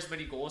doesn't score as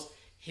many goals.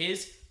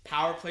 His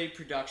power play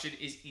production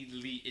is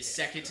elite. Is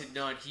second to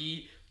none.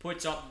 He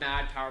puts up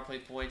mad power play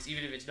points,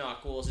 even if it's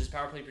not goals. His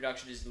power play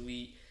production is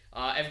elite.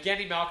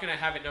 Evgeny Malkin, I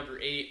have at number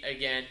 8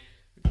 again.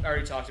 I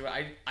already talked about.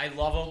 I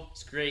love him.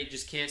 It's great.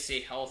 Just can't stay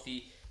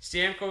healthy.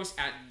 Stamkos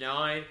at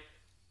 9.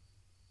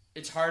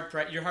 It's hard.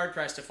 You're hard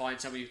pressed to find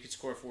somebody who can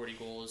score 40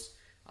 goals.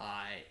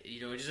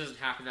 It just doesn't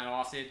happen that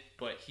often.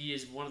 But he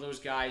is one of those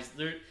guys.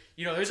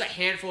 There's a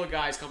handful of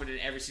guys coming in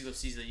every single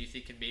season that you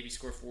think can maybe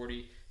score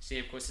 40.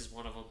 Stamkos is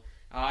one of them.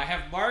 I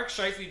have Mark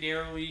Scheifele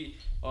narrowly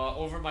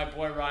over my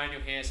boy Ryan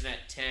Johansson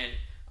at 10.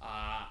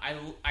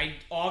 I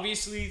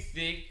obviously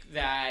think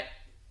that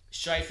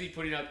Scheifele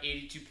putting up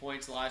 82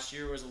 points last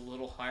year was a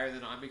little higher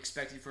than I'm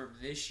expecting from him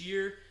this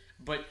year,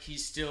 but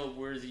he's still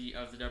worthy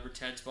of the number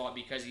 10 spot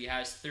because he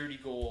has 30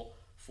 goal,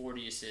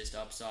 40 assist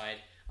upside,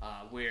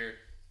 where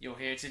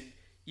Johansson,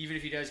 even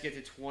if he does get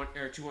to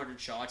 200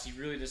 shots, he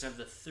really doesn't have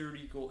the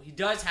 30 goal. He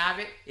does have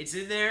it. It's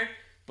in there,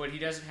 but he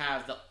doesn't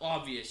have the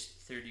obvious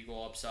 30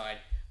 goal upside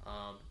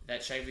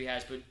that Scheifele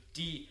has. But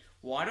D,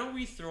 why don't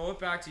we throw it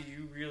back to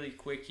you really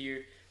quick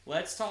here?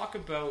 Let's talk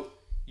about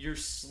your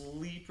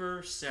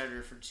sleeper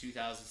center from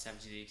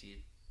 2017-18.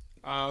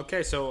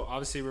 Okay, so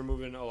obviously we're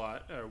moving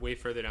way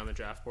further down the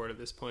draft board at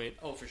this point.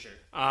 Oh, for sure.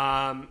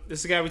 This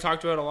is a guy we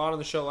talked about a lot on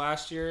the show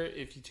last year,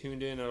 if you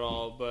tuned in at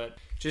all. But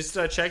just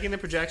checking the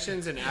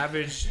projections and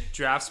average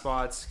draft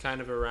spots kind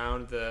of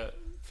around the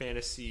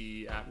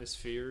fantasy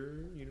atmosphere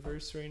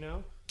universe right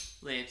now.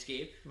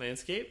 Landscape?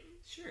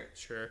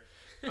 Sure.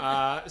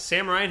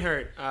 Sam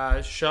Reinhart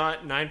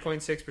shot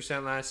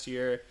 9.6% last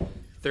year.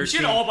 We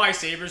should all buy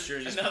Sabres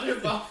jerseys. Another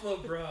Buffalo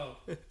bro.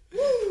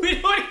 We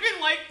don't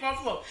even like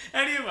Buffalo.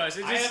 Any of us.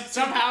 It just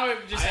I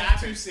have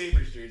 2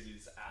 Sabres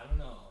jerseys. I don't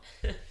know.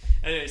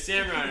 Anyway,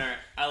 Sam Reinhart.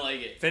 I like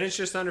it. Finished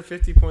just under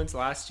 50 points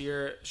last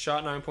year.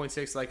 Shot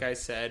 9.6, like I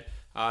said.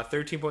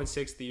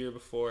 13.6 the year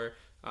before.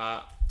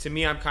 To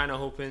me, I'm kind of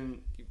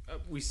hoping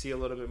we see a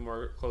little bit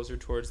more closer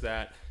towards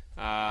that.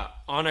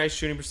 On ice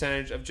shooting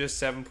percentage of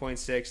just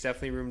 7.6.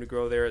 Definitely room to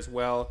grow there as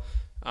well.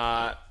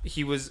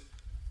 He was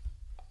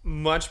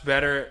much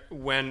better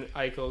when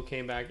Eichel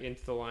came back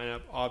into the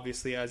lineup,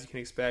 obviously, as you can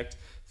expect.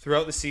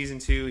 Throughout the season,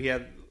 too, he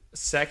had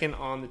second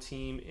on the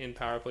team in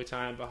power play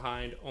time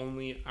behind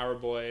only our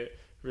boy,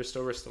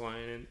 Risto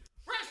Ristolainen.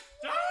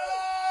 There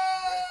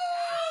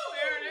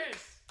it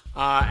is.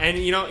 And,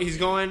 he's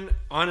going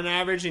on an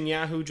average in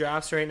Yahoo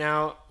drafts right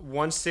now,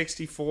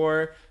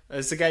 164.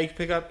 It's the guy you can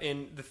pick up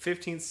in the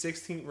 15th,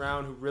 16th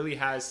round who really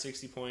has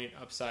 60-point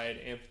upside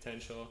and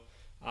potential.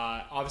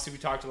 Obviously, we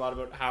talked a lot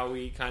about how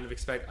we kind of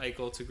expect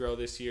Eichel to grow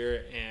this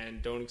year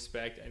and don't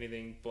expect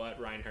anything but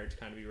Reinhart to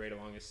kind of be right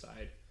along his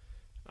side.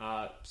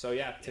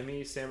 To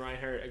me, Sam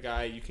Reinhart, a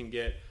guy you can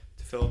get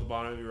to fill the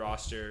bottom of your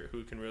roster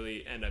who can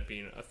really end up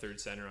being a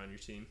third center on your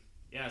team.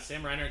 Yeah,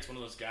 Sam Reinhart's one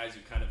of those guys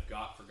who kind of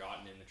got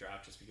forgotten in the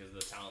draft just because of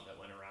the talent that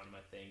went around him,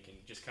 I think, and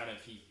just kind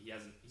of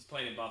he's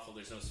playing in Buffalo.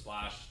 There's no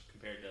splash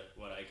compared to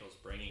what Eichel's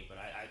bringing, but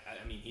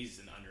I mean he's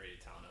an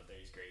underrated talent out there.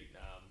 He's great.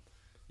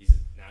 He's a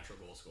natural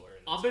goal scorer.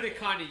 I'm going to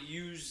kind of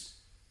use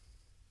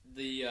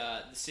the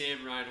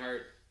Sam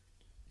Reinhart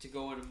to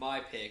go into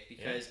my pick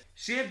because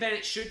Sam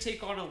Bennett should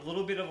take on a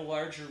little bit of a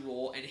larger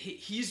role, and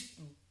he's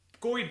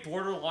going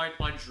borderline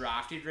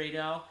undrafted right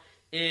now.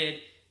 And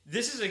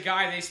this is a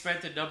guy they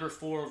spent the number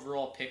 4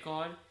 overall pick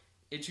on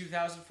in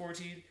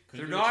 2014.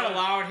 They're not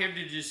allowing him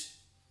to just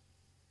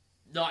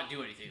not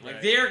do anything.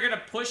 Like they're going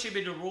to push him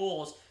into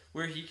roles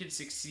where he can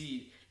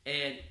succeed.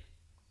 And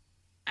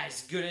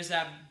as good as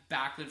that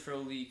Backlund,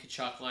 Froley,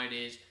 Kachuk line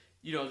is,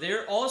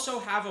 they also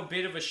have a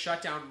bit of a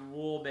shutdown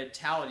rule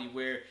mentality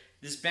where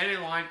this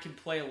Bennett line can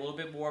play a little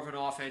bit more of an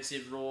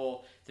offensive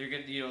role. They're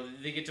going to,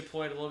 they get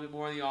deployed a little bit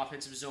more in the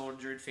offensive zone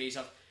during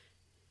faceoff.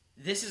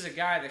 This is a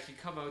guy that can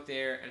come out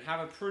there and have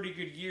a pretty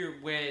good year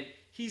when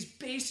he's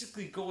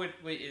basically going.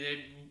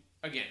 And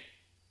again,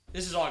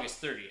 this is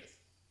August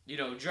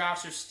 30th.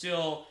 Drafts are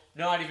still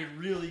not even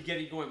really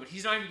getting going, but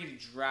he's not even getting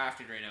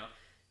drafted right now.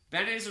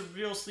 Bennett is a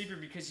real sleeper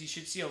because he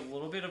should see a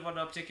little bit of an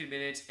uptick in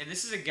minutes. And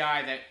this is a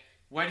guy that,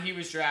 when he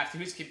was drafted,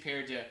 he was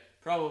compared to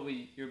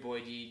probably your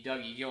boy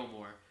Dougie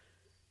Gilmour.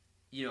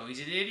 He's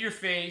an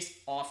in-your-face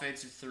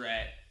offensive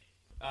threat.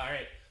 All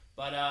right.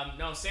 But,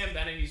 no, Sam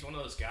Bennett, he's one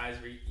of those guys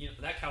where,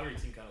 that Calgary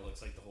team kind of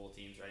looks like the whole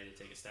team's ready to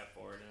take a step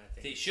forward. And I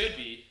think they should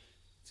be.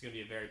 It's going to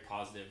be a very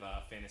positive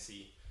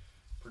fantasy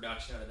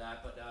production out of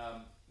that. But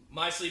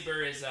my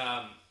sleeper is,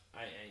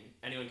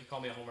 anyone can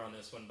call me a homer on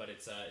this one, but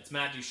it's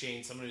Matt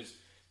Duchene, someone whose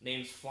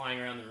name's flying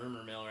around the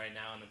rumor mill right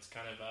now, and that's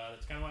kind of why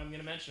I'm going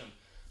to mention him.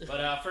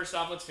 But first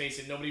off, let's face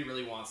it, nobody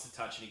really wants to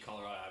touch any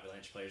Colorado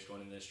Avalanche players going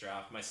into this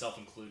draft, myself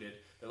included.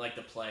 They're like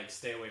the plague.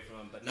 Stay away from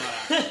them, but not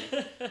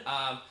actually.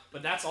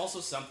 But that's also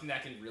something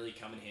that can really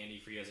come in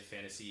handy for you as a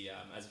fantasy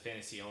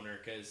owner,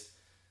 because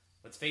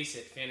let's face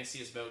it, fantasy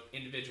is about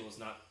individuals,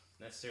 not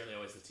necessarily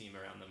always the team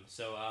around them.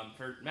 So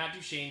for Matt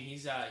Duchene,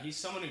 he's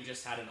someone who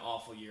just had an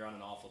awful year on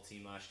an awful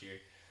team last year.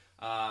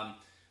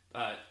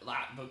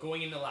 But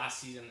going into last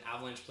season,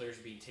 Avalanche players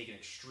were being taken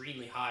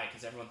extremely high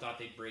because everyone thought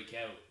they'd break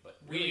out. But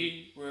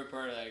really, we were a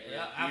part of that.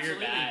 Yeah,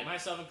 absolutely,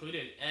 myself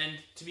included. And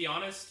to be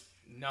honest,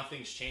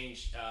 nothing's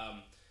changed.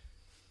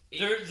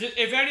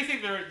 If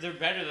anything, they're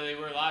better than they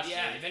were last year.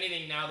 Yeah, if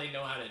anything, now they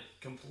know how to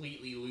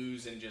completely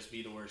lose and just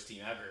be the worst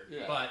team ever.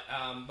 Yeah. But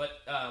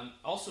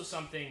also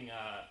something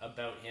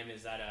about him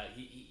is that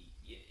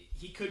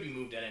he could be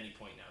moved at any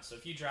point now. So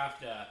if you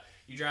draft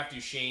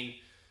Duchene,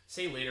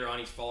 say later on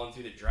he's fallen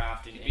through the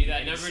draft and be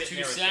that number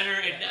 2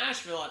 center in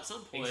Nashville at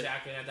some point.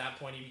 Exactly. At that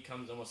point, he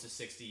becomes almost a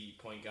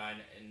 60-point guy,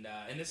 and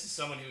this is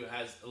someone who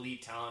has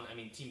elite talent. I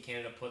mean, Team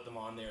Canada put them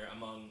on there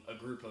among a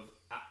group of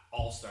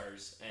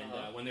all-stars,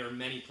 and when there were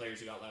many players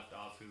who got left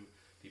off who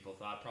people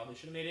thought probably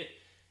should have made it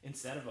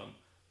instead of him.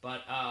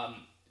 But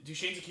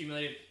Duchene's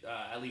accumulated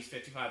at least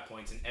 55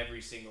 points in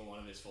every single one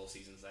of his full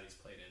seasons that he's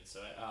played in. So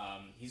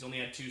he's only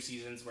had 2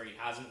 seasons where he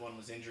hasn't. One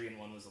was injury and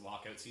one was a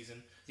lockout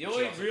season. The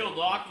only real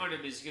lock on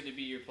him is going to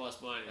be your plus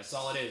minus. That's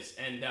all it is.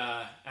 And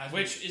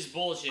which is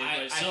bullshit,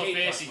 but it's still a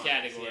fantasy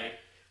category. Yeah.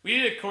 We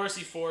need a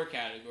Corsi 4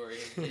 category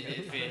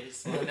in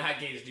fantasy. Well, in that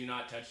case, do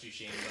not touch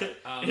Duchesne. But,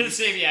 in the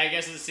same, yeah, I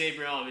guess in the same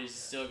realm, he's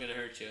still going to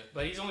hurt you.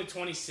 But he's only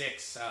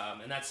 26,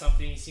 and that's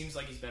something he seems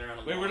like he's been around a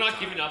long time. Wait, we're not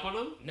giving up on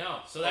him?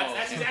 No. So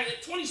that's exactly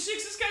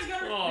 26. This guy's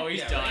got to. Oh,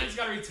 he's done. Right? He's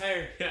got to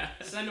retire. Yeah.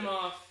 Send him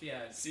off.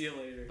 Yeah. See you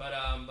later. But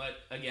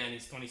again,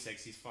 he's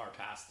 26. He's far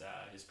past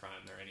his prime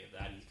or any of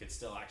that. He could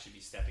still actually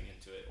be stepping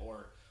into it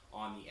or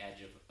on the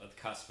edge of the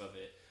cusp of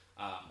it.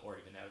 Or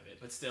even out of it,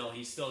 but still,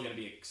 he's still going to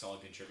be a solid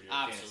contributor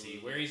in fantasy.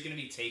 Where he's going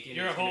to be taken,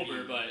 you're a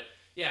homer, but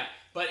yeah,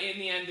 but in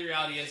the end, the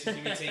reality is he's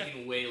going to be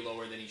taken way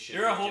lower than he should.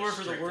 You're a homer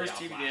for the worst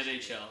team in the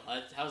NHL.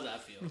 How's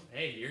that feel?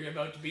 Hey, you're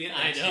about to be in.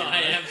 I know,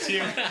 I am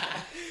too.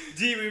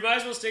 D, we might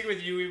as well stick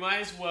with you. We might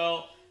as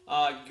well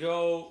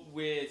go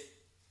with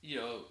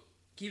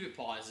keep it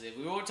positive.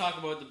 We won't talk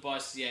about the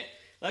busts yet.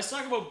 Let's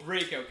talk about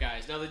breakout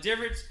guys. Now, the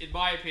difference, in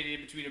my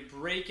opinion, between a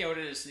breakout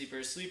and a sleeper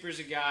is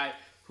a guy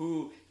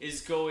who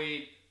is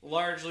going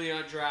largely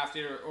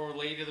undrafted or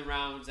late in the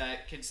rounds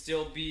that can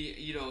still be,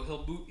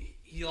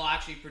 he'll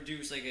actually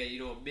produce like a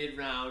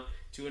mid-round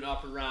to an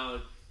upper round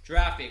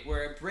draft pick.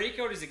 Where a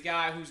breakout is a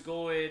guy who's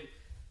going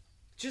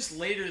just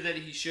later than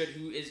he should,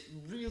 who is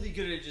really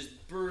going to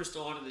just burst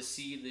onto the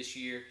scene this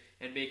year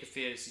and make a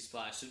fantasy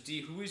splash. So,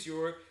 D, who is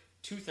your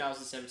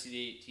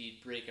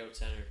 2017-18 breakout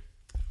center?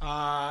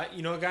 A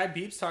guy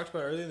Beeps talked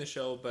about earlier in the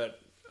show,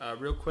 but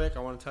real quick, I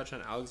want to touch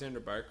on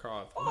Alexander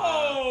Barkov.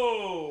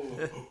 Oh!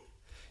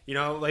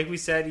 Like we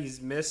said,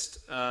 he's missed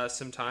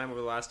some time over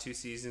the last 2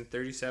 seasons,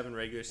 37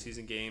 regular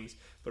season games.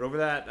 But over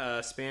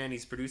that span,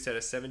 he's produced at a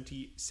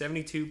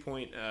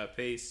 72-point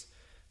pace.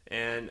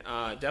 And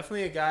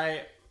definitely a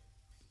guy,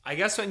 I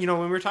guess, when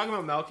we're talking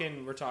about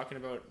Malkin, we're talking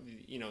about,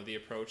 the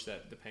approach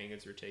that the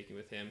Penguins were taking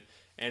with him.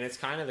 And it's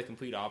kind of the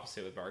complete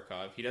opposite with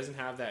Barkov. He doesn't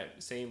have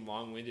that same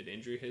long-winded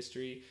injury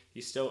history.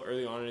 He's still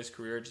early on in his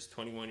career, just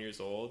 21 years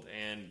old.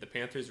 And the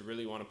Panthers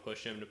really want to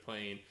push him to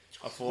playing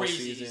a full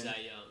season he's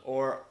that young.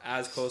 Or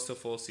as close to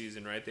full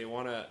season, right? They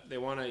want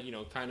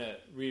to kind of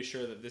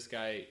reassure that this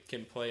guy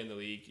can play in the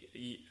league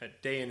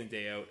day in and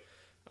day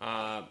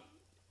out.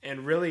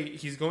 And really,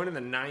 he's going in the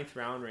 9th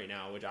round right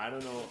now, which I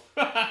don't know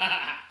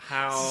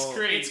how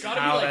it's got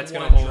to be that's one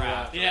going to hold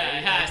draft. up. Yeah,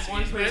 it has to. We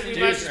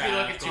might just be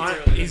looking too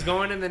early. He's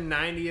going in the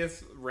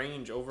 90th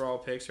range overall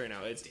picks right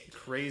now. It's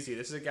crazy.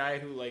 This is a guy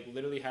who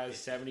literally has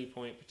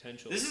 70-point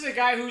potential. This is a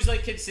guy who's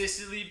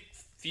consistently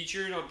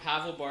featured on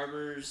Pavel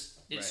Barber's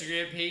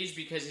Instagram page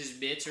because his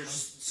mitts are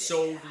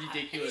so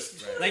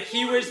ridiculous. Right.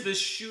 He was the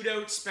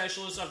shootout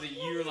specialist of the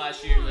year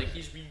last year.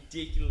 He's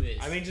ridiculous.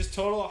 I mean, just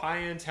total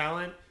high-end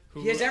talent.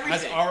 Who he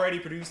has already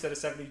produced at a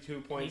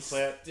 72-point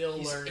clip. Still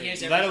learning.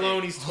 Let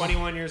alone he's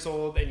 21 years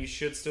old, and you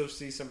should still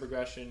see some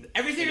progression.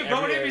 Everything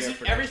about him is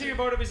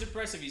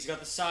impressive. He's got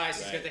the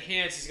size, he's got the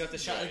hands, he's got the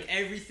shot.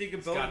 Everything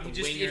about him.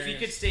 If he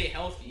could stay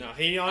healthy. No,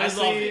 he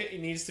honestly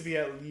needs to be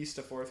at least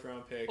a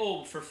 4th-round pick.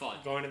 Oh, for fun.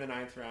 Going to the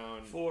 9th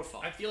round. For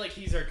fun. I feel like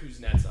he's our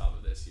Kuznetsov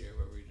of this year,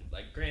 where we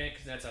granted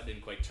Kuznetsov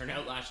didn't quite turn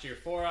out last year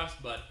for us,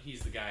 but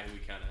he's the guy who we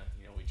kind of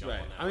we jump on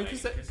that. I mean,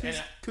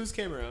 Kuz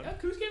came around. Yeah,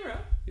 Kuz came around.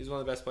 He's one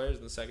of the best players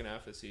in the second half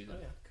of the season.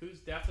 Oh yeah,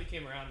 Kuz definitely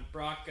came around.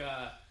 Brock,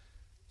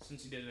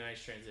 since you did a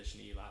nice transition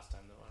to you last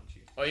time, though, why don't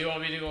you? Oh, you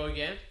want me to go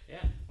again?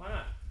 Yeah, why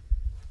not?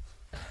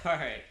 All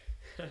right.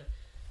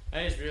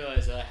 I just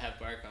realized that I have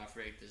Barkov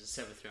ranked as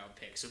a 7th-round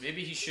pick, so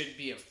maybe he shouldn't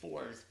be a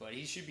 4th, but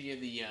he should be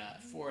in the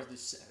 4th or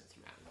 7th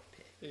round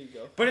pick. There you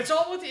go. But it's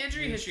all about the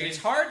injury history. It's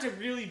hard to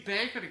really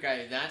bank on a guy,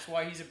 and that's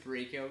why he's a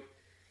breakout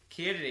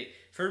candidate.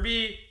 For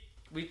me,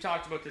 we've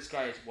talked about this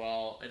guy as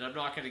well, and I'm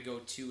not going to go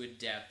too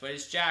in-depth, but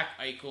it's Jack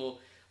Eichel.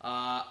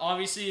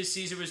 Obviously, his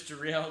season was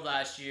derailed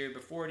last year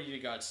before it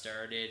even got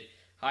started.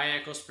 High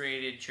ankle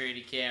sprain in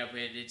training camp,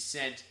 and it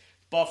sent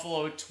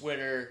Buffalo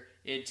Twitter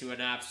into an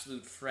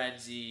absolute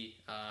frenzy.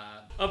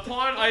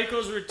 Upon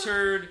Eichel's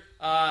return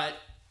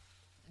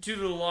to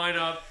the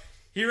lineup,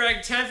 he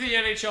ranked 10th in the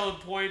NHL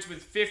in points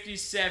with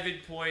 57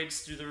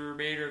 points through the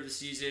remainder of the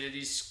season, and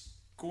he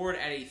scored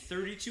at a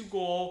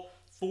 32-goal,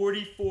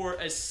 44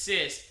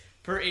 assist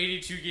per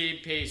 82-game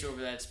pace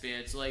over that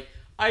span. So,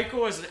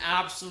 Eichel was an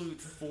absolute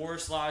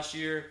force last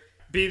year.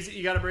 Beebs,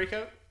 you got a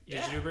breakout?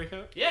 Yeah. Did you do a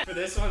breakout? Yeah. For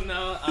this one,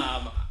 though,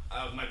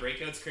 my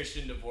breakout's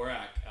Christian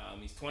Dvorak.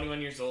 He's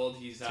 21 years old.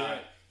 He's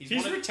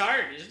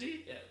retired, isn't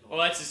he? Yeah. Oh,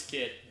 that's his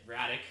kid.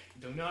 Radek.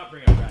 Do not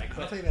bring up Radek. I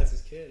don't think that's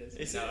his kid, is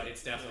it? No,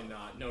 it's definitely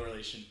not. No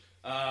relation.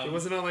 It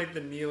wasn't on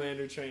the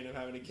Nylander train of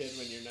having a kid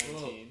when you're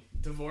 19.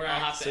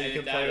 Dvorak. So you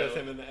can play with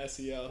him in the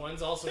SEL.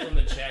 One's also from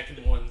the Czech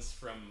and one's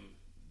from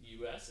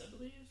U.S., I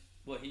believe.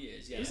 Well, he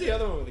is, yeah. He's the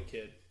other one with a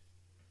kid.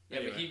 Yeah,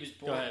 anyway, but he was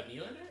born. Go ahead.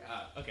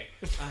 Nylander? Okay.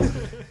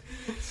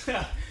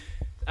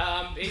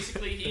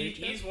 Basically,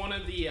 he's one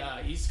of the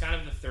he's kind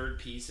of the third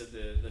piece of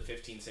the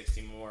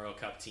 15-16 Memorial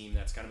Cup team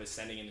that's kind of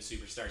ascending into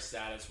superstar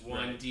status.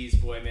 One, D's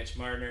boy Mitch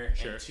Marner,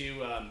 and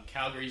two,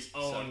 Calgary's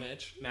own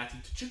Matthew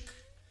Tkachuk.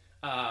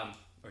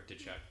 Or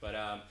Tkachuk, but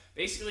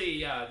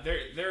basically,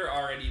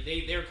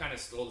 they're kind of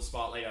stole the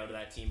spotlight out of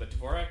that team. But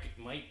Dvorak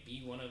might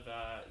be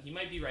he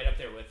might be right up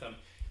there with them.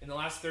 In the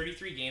last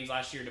 33 games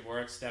last year,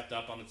 Dvorak stepped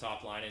up on the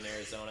top line in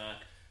Arizona.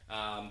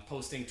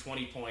 posting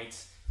 20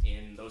 points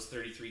in those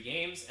 33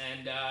 games,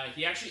 and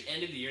he actually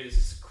ended the year. This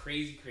is a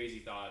crazy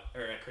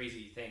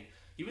thing.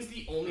 He was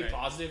the only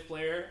positive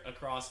player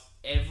across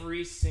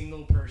every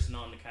single person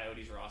on the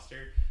Coyotes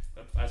roster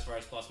as far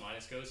as plus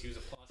minus goes. He was a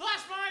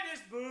plus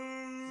minus boo,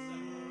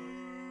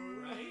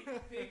 right?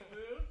 Big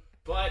boo.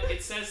 But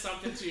it says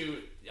something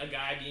to a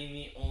guy being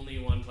the only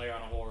one player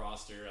on a whole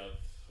roster of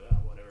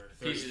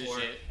 34,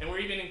 and we're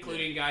even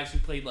including guys who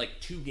played like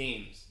 2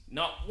 games.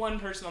 Not one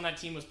person on that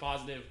team was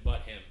positive,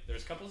 but him.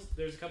 There's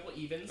a couple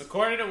evens.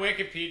 According to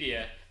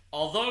Wikipedia,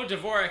 although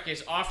Dvorak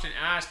is often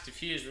asked if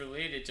he is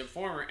related to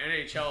former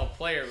NHL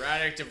player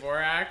Radek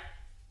Dvorak,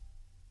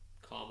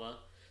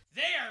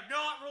 they are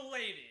not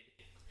related.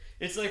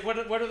 It's like what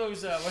are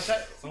those? What's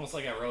that? It's almost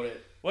like I wrote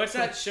it. What's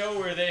that show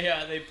where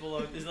they pull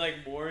up? It's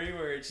like Maury,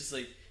 where it's just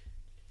like,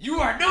 you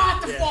are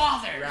not the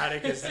father.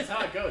 Radek is. That's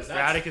how it goes.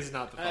 Radek is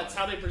not the father. That's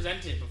how they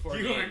present it before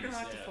you games. are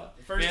not the father.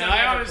 First Man, time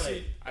I ever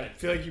honestly, played. I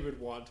feel like you would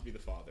want to be the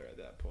father at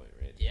that point,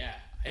 right? Yeah.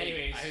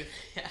 Anyways,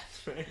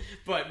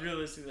 but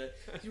realistically,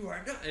 you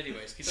are not.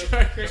 Anyways, so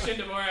Christian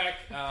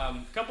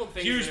Dvorak, couple of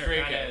things. Huge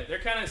breakout. They're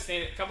kind of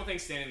standing. A couple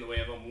things standing in the way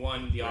of him.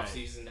 One, the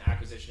offseason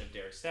acquisition of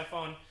Derek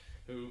Stepan,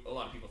 who a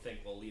lot of people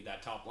think will lead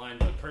that top line,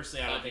 but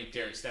personally, I don't think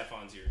Derek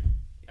Stefan's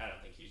I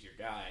don't think he's your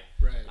guy.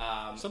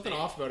 Right. Something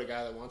off about a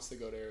guy that wants to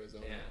go to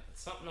Arizona. Yeah,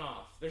 something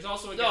off. There's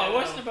also a guy. No, it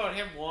wasn't about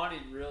him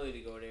wanting really to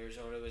go to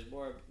Arizona. It was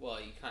more.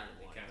 Well, you kind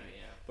of wanted,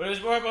 yeah. But it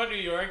was more about New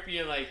York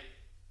being like,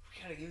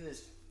 we gotta give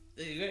this.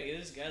 You gotta give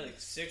this guy like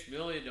 $6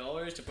 million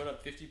to put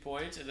up 50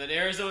 points, and then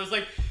Arizona's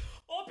like,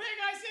 "Oh, pay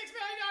guy $6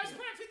 million to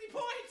put up 50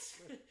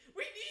 points.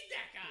 We need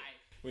that guy.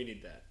 We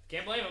need that.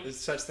 Can't blame him. There's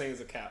such thing as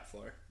a cap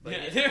floor.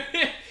 Yeah,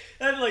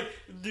 and like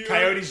New York,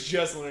 Coyotes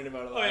just learned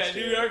about it last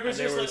year. New York was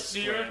just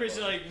like, New York was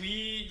like,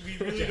 we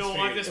really don't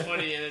want this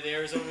money, and then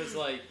Arizona was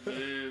like,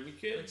 we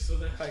could. So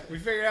then, like we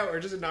figured out we're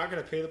just not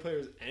going to pay the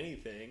players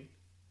anything,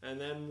 and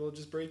then we'll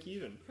just break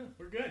even.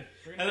 We're good.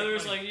 And then there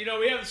was like, we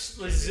have a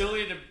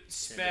zillion to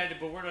spend,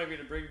 but we're not going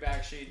to bring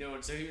back Shane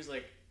Doan. So he was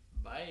like,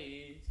 bye.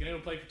 He's going to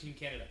go play for Team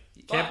Canada.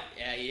 Yeah,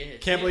 he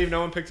is. Can't believe no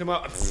one picked him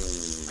up.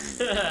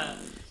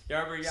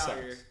 Yarber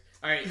Yager.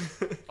 All right.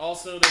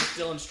 Also, there's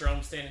Dylan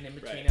Strome standing in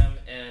between them,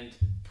 and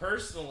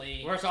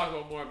personally, we're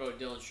talking more about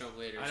Dylan Strome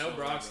later. I know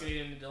Brock's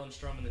getting into Dylan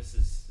Strome, and this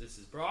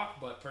is Brock,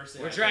 but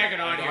personally, we're dragging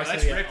on here.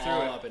 Let's rip through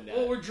it. Up and down.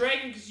 Well, we're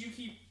dragging because you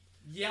keep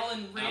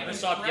yelling. I'm gonna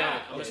stop yelling.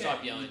 I'm gonna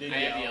stop yelling. I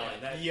am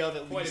yelling. You yelled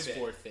at least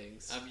 4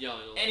 things. I'm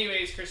yelling.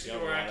 Anyways, Christian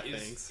Dvorak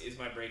is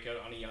my breakout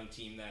on a young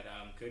team that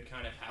could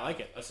kind of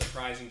have a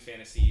surprising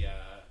fantasy.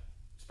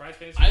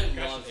 I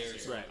love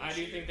Arizona. Right. I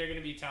do think they're going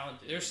to be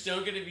talented. They're still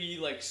going to be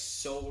like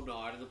so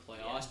not in the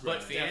playoffs, but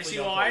right.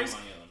 fantasy-wise,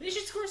 they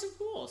should score some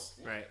goals.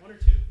 Right. 1 or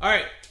 2. All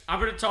right, I'm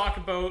going to talk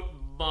about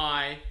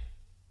my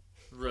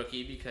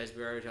rookie because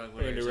we already talked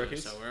about Arizona,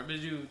 rookies. so we're going to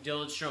do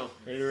Dylan Strome.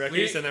 We're going to do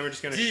rookies, and then we're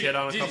just going to shit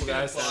on a couple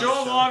guys.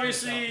 Strome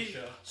obviously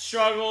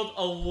struggled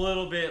a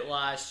little bit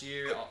last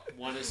year.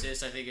 1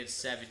 assist, I think, in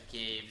 7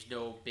 games.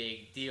 No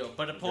big deal.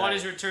 But upon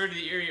his return to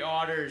the Erie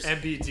Otters,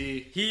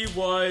 MPT, he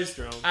was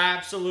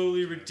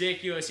absolutely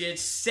ridiculous. He had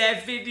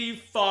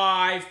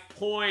 75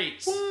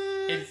 points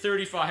in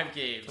 35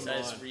 games.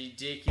 That's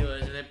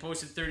ridiculous. And then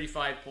posted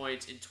 35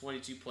 points in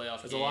 22 playoff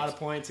games. That's a lot of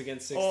points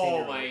against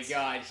 16-year-olds. Oh, my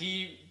God.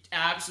 He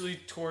absolutely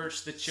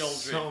torched the children.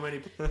 So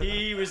many.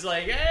 He was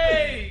like,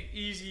 hey,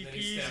 easy peasy.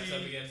 He steps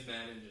up against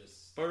man and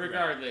just... But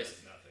regardless,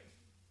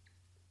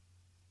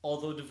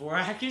 although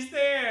Dvorak is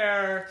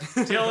there,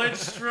 Dylan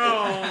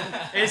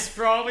Strome is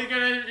probably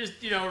going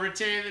to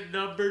retain the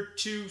number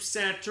 2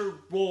 center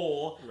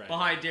role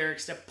behind Derek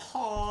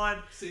Stepan,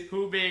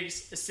 who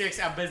makes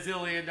 $6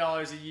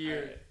 bazillion a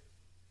year. Right.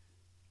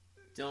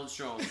 Dylan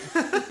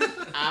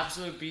Strome,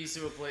 absolute beast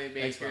of a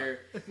playmaker.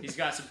 He's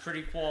got some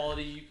pretty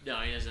quality. No,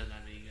 he doesn't have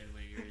that many good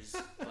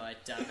wingers.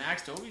 But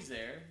Max Domi's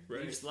there.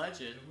 Right. Leafs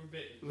legend.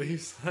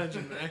 Leafs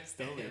legend Max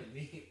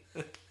Domi.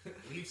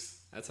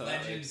 Leafs That's how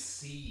legend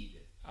seed.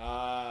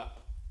 I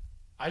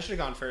should have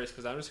gone first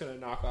because I'm just going to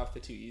knock off the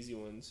 2 easy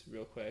ones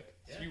real quick.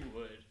 Yeah. You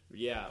would.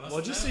 Yeah.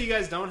 Well, just so you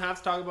guys don't have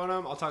to talk about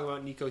them, I'll talk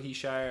about Nico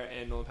Hischier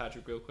and Nolan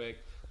Patrick real quick.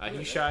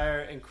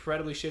 Hischier,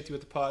 incredibly shifty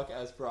with the puck,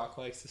 as Brock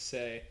likes to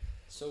say.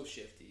 So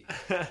shifty.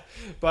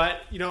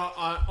 But, in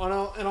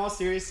all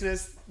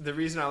seriousness, the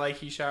reason I like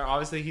Hischier,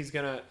 obviously he's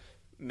going to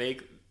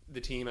make the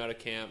team out of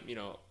camp,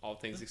 all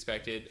things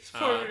expected. He's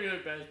probably the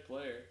best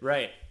player.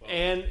 Right. Well,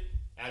 and,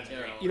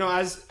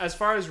 as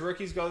far as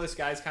rookies go, this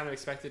guy's kind of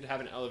expected to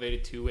have an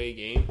elevated 2-way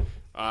game,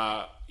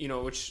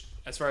 which,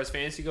 as far as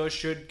fantasy goes,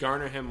 should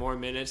garner him more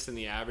minutes than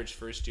the average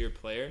first-year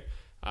player,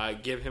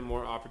 give him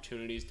more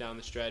opportunities down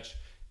the stretch.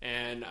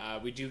 And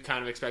we do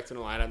kind of expect him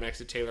to line up next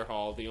to Taylor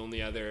Hall, the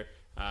only other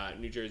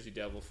New Jersey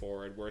Devil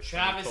forward worth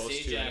Travis close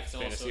Zajak's to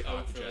fantasy also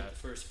out for draft. the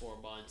first 4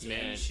 months.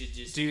 Man,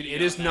 just dude,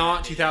 it is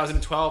not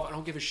 2012. I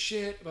don't give a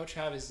shit about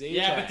Travis Zajac.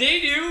 Yeah, but they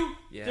do.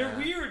 Yeah. They're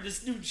weird.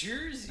 This New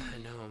Jersey. I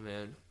know,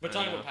 man. But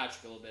talking about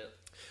Patrick a little bit.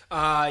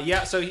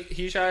 So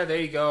Heeshire,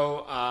 there you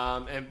go.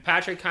 And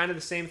Patrick, kind of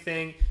the same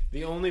thing.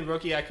 The only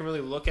rookie I can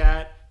really look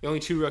at, the only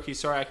two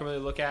rookies, I can really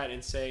look at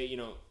and say,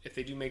 if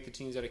they do make the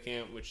teams out of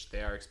camp, which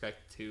they are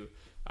expected to,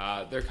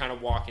 they're kind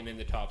of walking in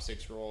the top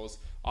 6 roles.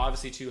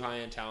 Obviously, 2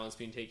 high-end talents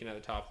being taken at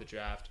the top of the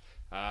draft.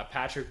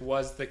 Patrick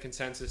was the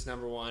consensus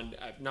number 1,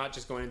 not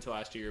just going into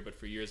last year, but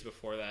for years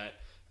before that.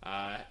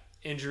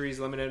 Injuries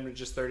limited him to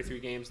just 33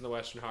 games in the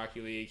Western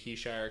Hockey League.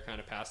 Heeshire kind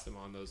of passed him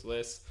on those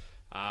lists.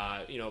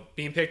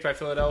 Being picked by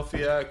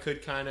Philadelphia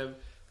could kind of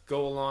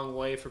go a long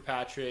way for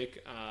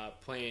Patrick.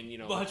 Playing,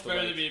 much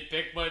better than being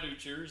picked by New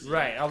Jersey.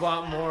 Right, a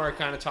lot more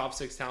kind of top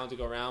 6 talent to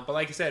go around. But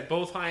like I said,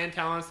 both high-end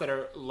talents that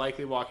are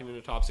likely walking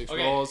into top 6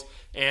 roles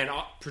and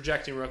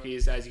projecting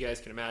rookies, as you guys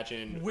can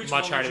imagine,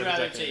 much harder to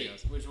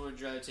project. Which one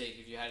would you rather take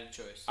if you had a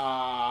choice?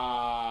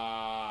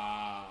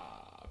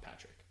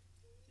 Patrick.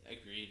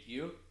 Agreed.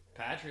 You?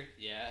 Patrick.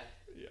 Yeah.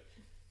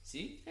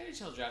 See,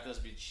 NHL draft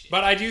doesn't mean shit.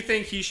 But I do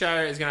think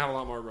Heeshire is going to have a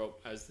lot more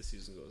rope as the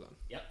season goes on.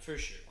 Yep, for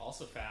sure.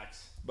 Also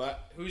facts.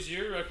 But who's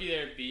your rookie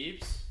there,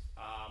 Beebs?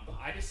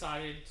 I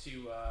decided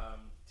to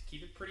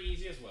keep it pretty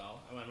easy as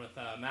well. I went with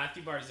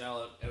Matthew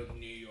Barzal out in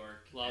New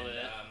York. Love it.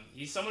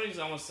 He's someone who's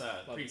almost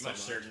pretty much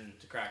certain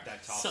to crack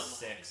that top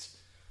 6.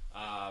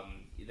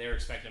 They're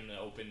expecting him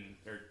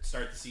to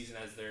start the season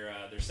as their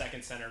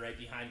second center right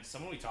behind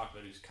someone we talked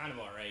about who's kind of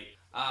all right.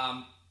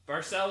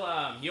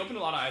 Barzal, he opened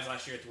a lot of eyes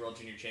last year at the World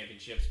Junior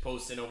Championships,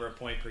 posting over a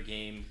point per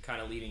game,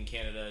 kind of leading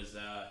Canada's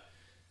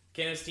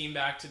team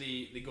back to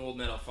the gold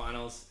medal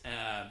finals,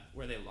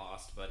 where they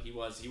lost. But he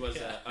was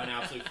an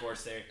absolute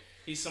force there.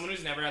 He's someone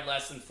who's never had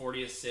less than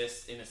 40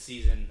 assists in a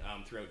season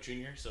throughout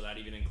junior, so that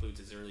even includes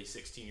his early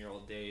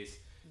 16-year-old days.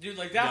 Dude,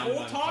 like that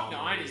whole top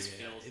 9 is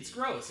filthy. It's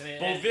gross.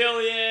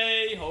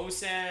 Beauvillier,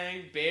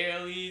 Hosang,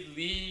 Bailey,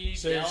 Lee.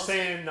 So you're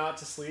saying not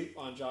to sleep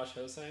on Josh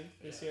Hosang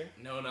this year?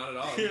 No, not at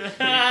all.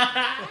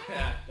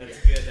 That's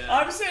a good.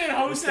 I'm saying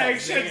Hosang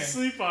should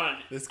sleep on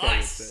this guy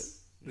gets it.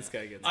 This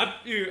guy gets it.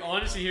 Dude,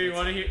 honestly, here, you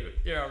want to hear?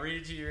 Here, I'll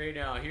read it to you right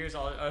now. Here's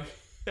all.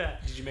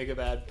 Did you make a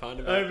bad pun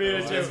about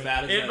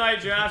in my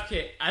draft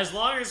kit, as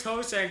long as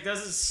Hosang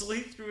doesn't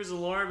sleep through his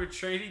alarm at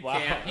training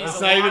camp, he's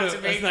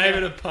that's not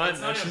even a pun.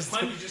 It's not a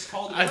pun. You just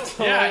called it out.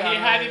 He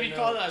had to be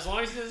called out. As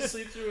long as he doesn't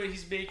sleep through it,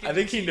 he's making. I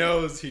think he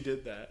knows he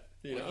did that.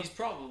 He's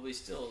probably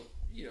still,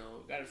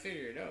 got to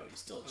figure it out. He's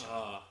still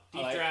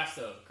deep drafts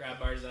though. Grab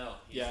Barzal.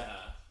 He's an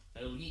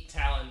elite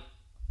talent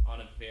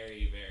on a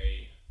very,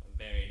 very,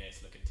 very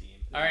nice looking team.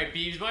 All right,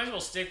 Beebs, might as well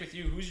stick with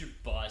you. Who's your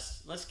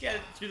bust? Let's get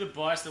through the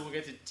bust, then we'll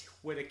get to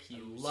Twitter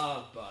cues. I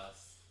love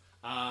bust.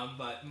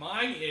 But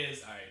mine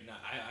is... All right, no,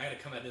 I got to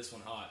come at this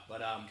one hot.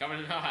 But coming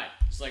in hot,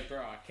 just like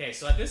Brock. Okay,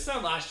 so at this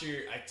time last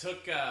year, I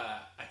took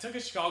a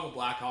Chicago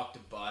Blackhawk to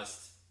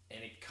bust,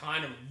 and it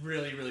kind of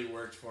really, really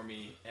worked for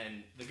me.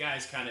 And the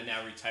guy's kind of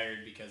now retired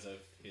because of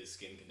his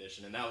skin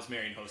condition, and that was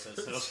Marian Hossa.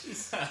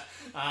 So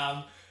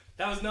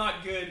that was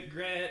not good,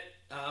 Grant.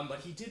 But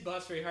he did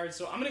bust very hard,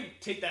 so I'm going to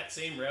take that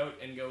same route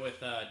and go with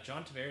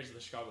John Tavares of the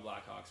Chicago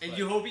Blackhawks. And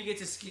you hope he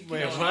gets a skin.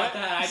 Wait, what?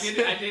 I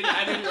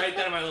didn't write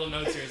that in my little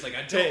notes here. It's like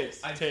Jonathan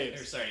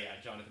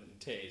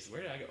Toews.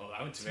 Where did I go? Oh,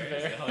 I went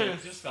Tavares. Oh,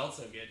 it just felt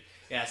so good.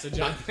 Yeah, so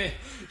Jonathan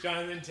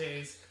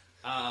Toews.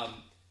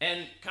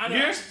 And kind of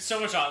here's so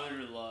much other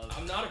love.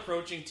 I'm not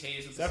approaching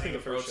Toews with the same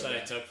approach that I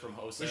took from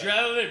Hossa. Would you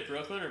rather live in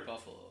Brooklyn or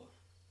Buffalo?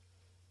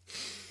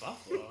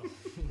 Buffalo.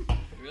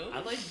 Really?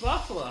 I like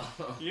Buffalo.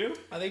 You?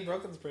 I think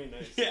Brooklyn's pretty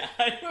nice. Yeah,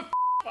 I know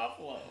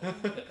Buffalo.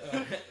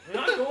 We're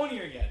not going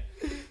here again.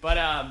 But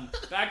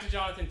back to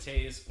Jonathan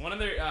Toews. One of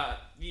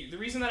the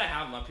reason that I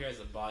have him up here as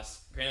a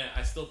bust. Granted,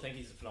 I still think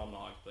he's a phenomenal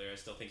hockey player. I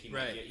still think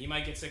he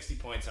might get 60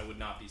 points. I would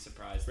not be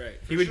surprised. Right.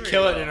 He would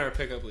kill it in our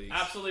pickup leagues.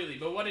 Absolutely.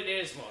 But what it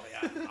is,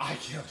 I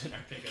killed it in our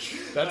pickup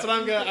leagues. That's what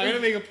I'm gonna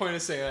make a point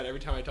of saying that every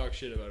time I talk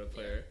shit about a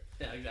player.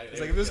 Yeah, exactly. It's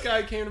like if this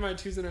guy came to my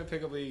Tuesday night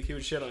pickup league, he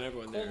would shit on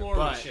everyone there. Cole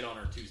Moore would shit on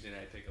our Tuesday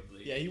night pickup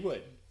league. Yeah, he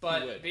would.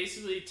 But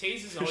basically,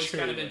 Toews has always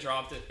kind of been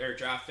drafted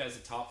as a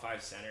top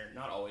 5 center.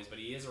 Not always, but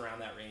he is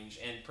around that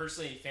range. And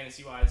personally,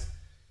 fantasy-wise,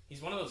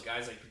 he's one of those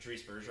guys like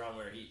Patrice Bergeron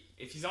where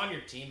if he's on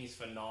your team, he's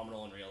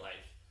phenomenal in real life.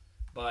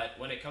 But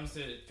when it comes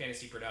to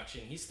fantasy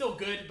production, he's still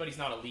good, but he's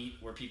not elite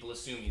where people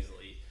assume he's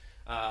elite.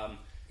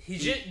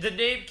 The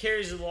name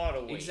carries a lot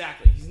of weight.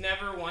 Exactly. He's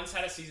never once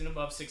had a season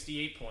above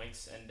 68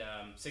 points, and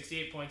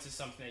 68 points is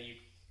something that you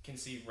can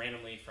see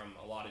randomly from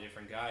a lot of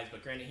different guys.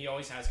 But granted, he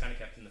always has kind of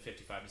kept in the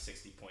 65 to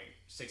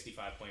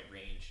 65 point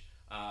range.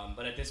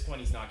 But at this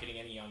point, he's not getting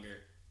any younger.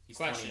 He's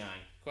 29.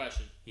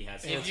 Question. He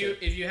has. If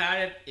you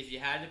had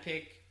to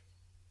pick,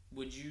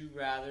 would you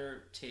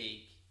rather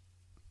take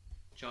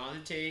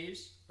Jonathan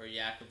Toews or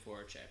Jakub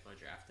Voracek on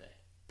draft day?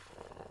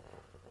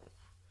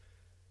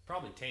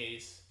 Probably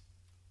Toews.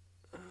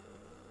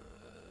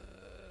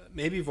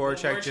 Maybe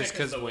Voracek just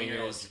because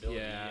wingers.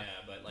 Yeah,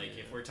 but like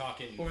if we're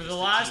talking over the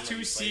last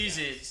 2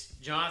 seasons,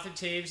 Jonathan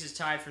Toews is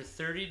tied for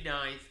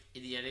 39th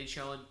in the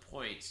NHL in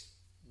points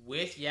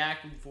with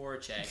Jakub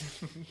Voracek,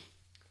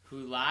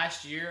 who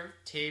last year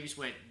Toews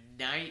went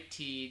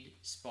 19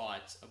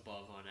 spots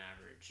above on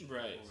average.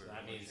 Right. So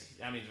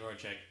that means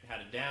Voracek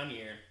had a down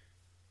year.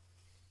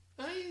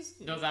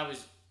 No, that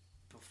was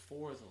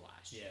before the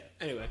last year.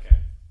 Anyway. Okay.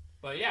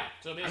 But yeah,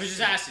 so I was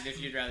just asking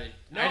if you'd rather.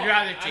 No, I'd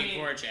rather take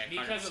Voracek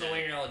because 100%. of the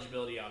winger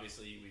eligibility.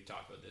 Obviously, we've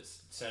talked about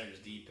this. Center's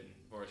deep, and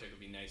Voracek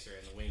would be nicer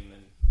in the wing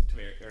than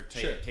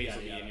Taves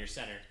will be in your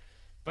center.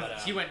 But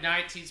he went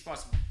 19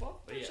 spots above.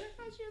 Yeah.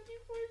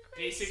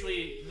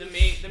 Basically,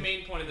 the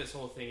main point of this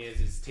whole thing is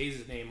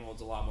Taves' name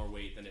holds a lot more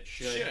weight than it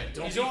should.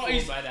 Don't be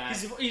fooled by that.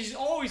 He's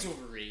always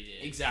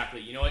overrated. Exactly.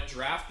 You know what?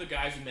 Draft the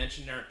guys we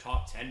mentioned in our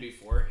top 10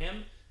 before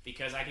him,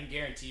 because I can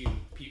guarantee you,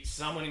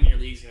 someone in your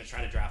league is going to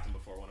try to draft him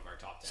before one of our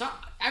top 10. So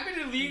I've been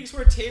in leagues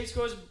where Taves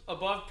goes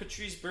above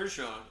Patrice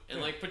Bergeron,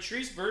 and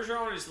Patrice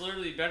Bergeron is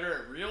literally better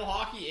at real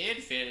hockey and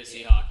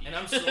fantasy hockey. And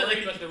I'm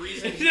sorry, but the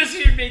reason it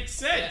doesn't even make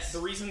sense. The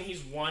reason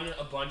he's won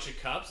a bunch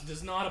of cups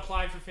does not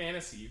apply for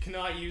fantasy. You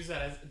cannot use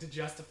that to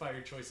justify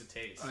your choice of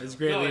Taves. He's a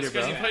great leader,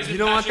 bro. You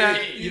don't want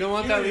that. You don't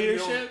want that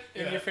leadership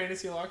in your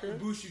fantasy locker room.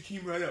 Boost your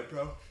team right up,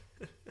 bro.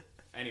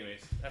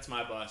 Anyways, that's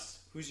my bust.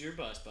 Who's your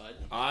bust, bud?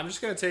 I'm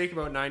just going to take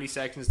about 90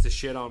 seconds to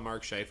shit on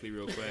Mark Scheifele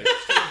real quick.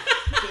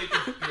 Take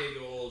a big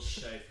old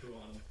Scheifele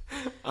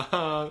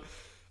on him.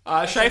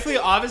 Scheifele,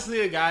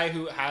 obviously a guy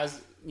who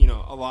has,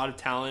 a lot of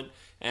talent.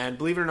 And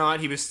believe it or not,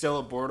 he was still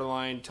a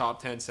borderline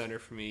top 10 center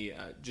for me,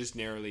 just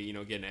narrowly,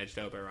 getting edged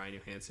out by Ryan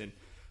Johansson.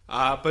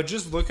 But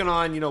just looking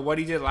on, what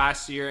he did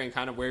last year and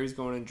kind of where he's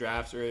going in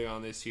drafts early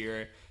on this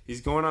year,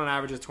 he's going on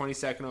average of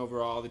 22nd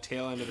overall, the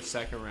tail end of the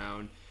second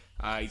round.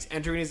 He's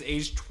entering his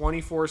age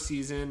 24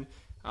 season.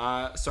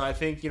 So I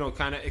think,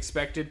 kind of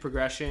expected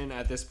progression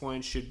at this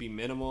point should be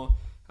minimal.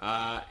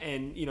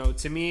 And,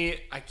 to me,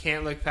 I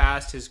can't look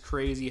past his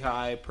crazy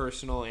high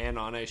personal and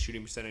on-ice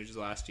shooting percentages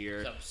last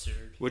year. It's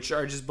absurd. Which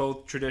are just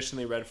both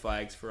traditionally red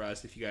flags for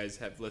us. If you guys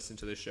have listened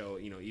to the show,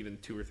 even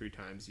 2 or 3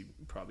 times, you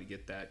probably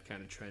get that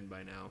kind of trend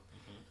by now.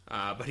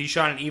 Mm-hmm. But he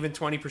shot an even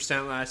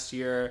 20% last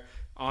year,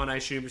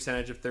 on-ice shooting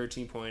percentage of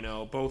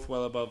 13.0, both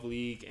well above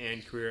league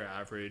and career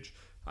average.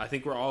 I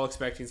think we're all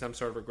expecting some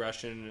sort of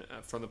regression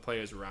from the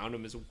players around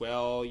him as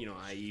well,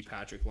 i.e.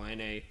 Patrick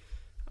Laine.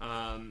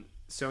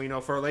 So,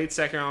 for a late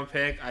second-round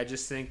pick, I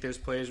just think there's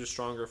players with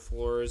stronger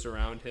floors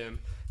around him.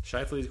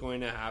 Scheifele is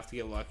going to have to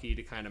get lucky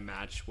to kind of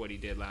match what he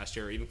did last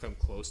year or even come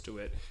close to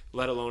it,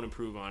 let alone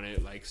improve on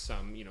it like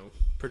some,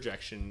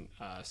 projection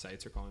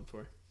sites are calling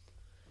for.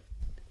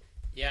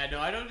 Yeah,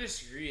 no, I don't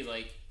disagree.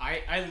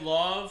 I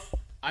love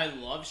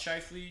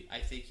Scheifele. I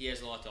think he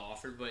has a lot to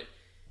offer, but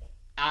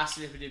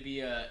asking him to be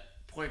a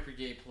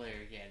point-per-game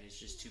player again is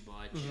just too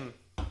much. Mm-hmm.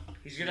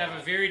 He's going to have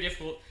a very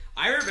difficult...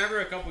 I remember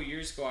a couple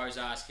years ago I was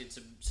asking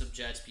some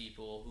Jets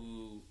people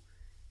who,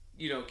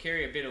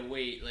 carry a bit of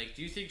weight,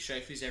 do you think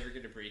Scheifele's ever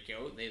going to break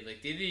out? They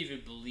didn't even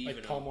believe in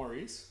him. Paul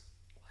Maurice?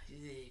 Why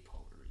did they hate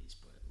Paul Maurice?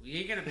 But we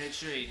ain't going to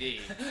mention any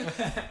names.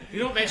 We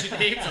don't mention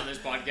names on this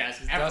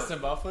podcast ever. Dustin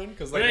Byfuglien?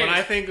 Because when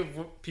I think of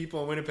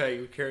people in Winnipeg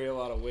who carry a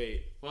lot of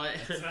weight... What?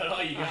 That's not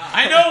all you got.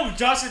 I know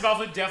Dustin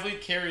Byfuglien definitely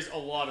carries a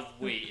lot of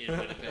weight in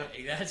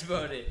Winnipeg. That's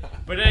about it.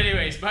 But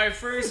anyways, I'm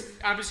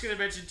just going to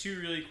mention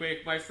 2 really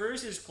quick. My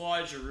first is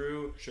Claude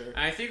Giroux. Sure. And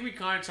I think we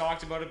kind of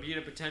talked about it being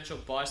a potential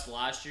bust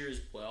last year as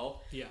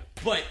well. Yeah.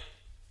 But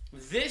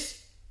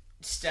this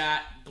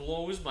stat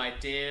blows my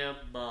damn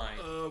mind.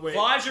 Wait,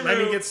 Claude Giroux, let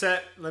me get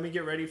set. Let me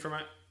get ready for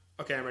my...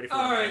 Okay, I'm ready for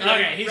All right,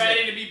 okay, he's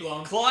ready to be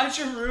blown. Claude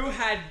Giroux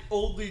had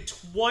only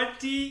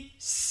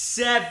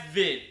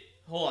 27...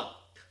 Hold on.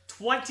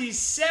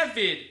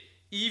 27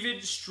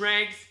 even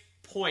strength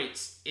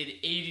points in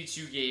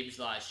 82 games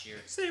last year.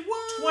 Say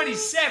what?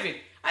 27.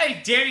 I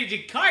think Danny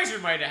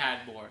DeKaiser might have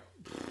had more.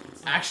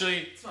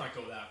 Actually, let's not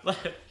go that far.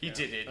 He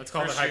didn't. That's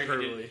called a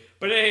hyperbole.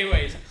 But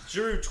anyways,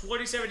 Giroux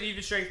 27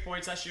 even strength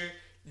points last year.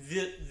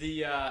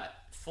 The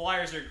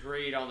Flyers are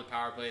great on the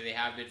power play. They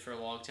have been for a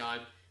long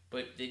time,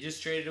 but they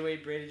just traded away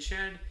Brayden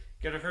Schenn.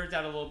 Gonna hurt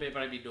that a little bit,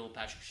 but Noel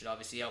Patrick should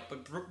obviously help.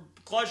 But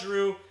Claude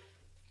Giroux,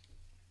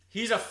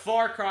 he's a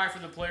far cry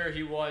from the player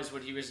he was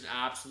when he was an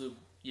absolute,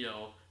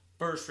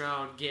 first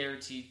round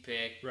guaranteed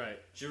pick. Right.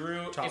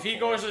 Giroux, if he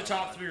goes to the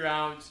top 3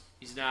 rounds,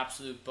 he's an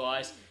absolute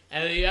bust.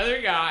 And the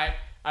other guy,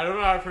 I don't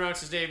know how to pronounce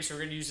his name, so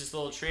we're going to use this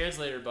little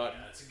translator button.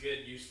 Yeah, that's a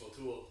good, useful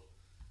tool.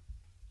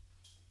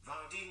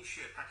 Vadim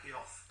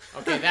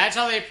Shepakov. Okay, that's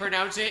how they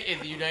pronounce it in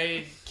the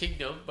United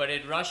Kingdom, but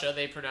in Russia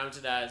they pronounce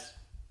it as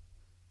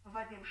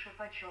Vadim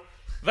Shepachov.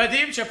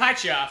 Vadim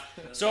Shepachov.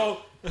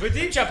 So,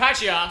 Vadim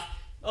Shepachov,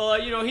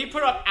 he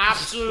put up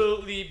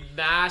absolutely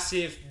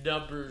massive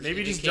numbers.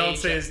 Maybe just don't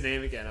say his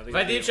name again.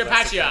 Vadim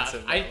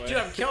Shepachov.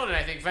 I'm killing it,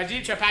 I think.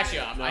 Vadim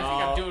Shepachov. No. I think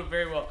I'm doing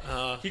very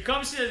well. He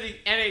comes to the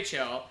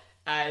NHL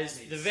as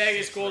the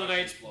Vegas Golden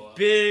Knights'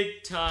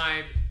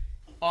 big-time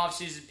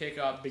offseason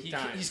pickup.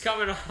 He's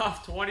coming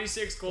off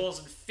 26 goals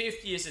and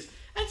 50 assists.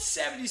 That's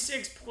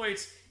 76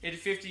 points in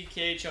 50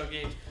 KHL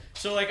games.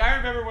 So, I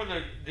remember when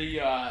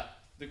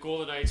the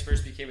Golden Knights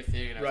first became a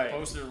thing, and I was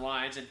posting their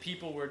lines, and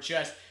people were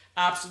just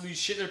absolutely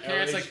shitting their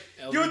pants,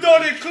 you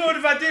don't include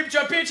Vadim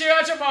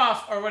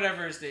Shepachov, or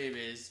whatever his name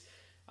is.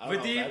 I don't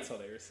know if that's how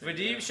they were saying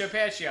Vadim it.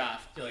 Shapachyov. I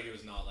feel like it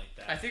was not like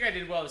that. I think I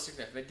did well to say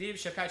that. Vadim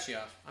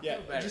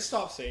Shapachyov. Just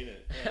stop saying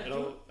it.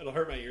 It'll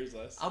hurt my ears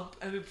less.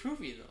 I'm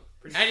improving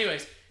though.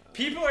 Anyways,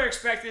 people are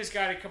expecting this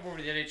guy to come over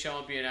to the NHL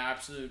and be an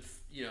absolute,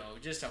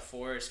 just a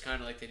force,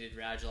 kind of like they did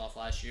Radulov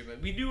last year.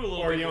 But we knew a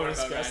little bit more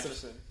about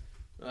Radulov.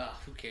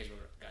 Who cares about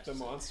Radulov? The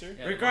monster?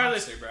 Yeah,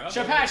 regardless, the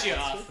monster, bro.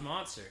 Shapachyov. The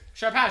monster.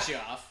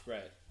 Shapachyov.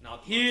 Right.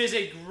 He is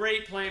a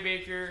great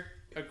playmaker,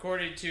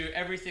 according to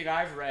everything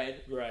I've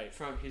read. Right.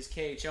 From his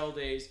KHL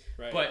days.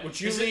 Right. But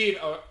which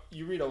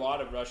you read a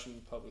lot of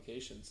Russian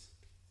publications.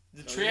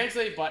 The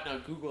translate button on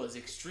Google is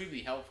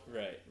extremely helpful.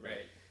 Right.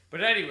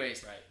 But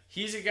anyways,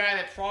 he's a guy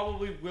that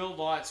probably will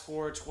not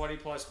score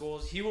 20-plus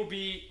goals. He will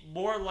be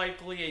more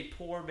likely a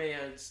poor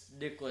man's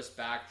Nicholas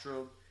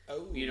Backstrom.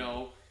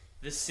 Oh.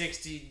 The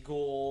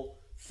 60-goal,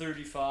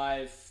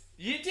 35...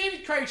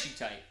 David Krejci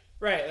type.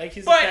 Right, like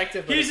he's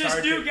effective, but he's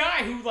this new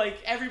guy who, like,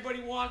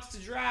 everybody wants to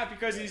draft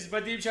because he's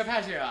Vadim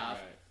Shapachyov.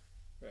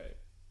 Right.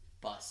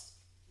 Bust.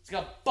 He's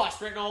got bust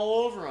written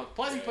all over him.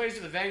 Plus, he plays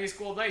for the Vegas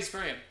Golden Knights. He's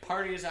probably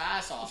partying his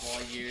ass off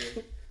all year.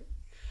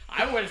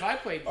 I would if I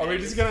played Vegas. Are we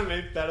just going to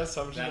make that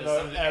assumption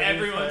about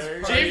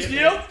everyone's James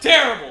Neal?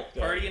 Terrible.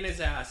 Partying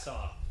his ass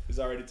off. He's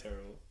already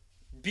terrible.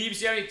 Beebs,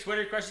 do you have any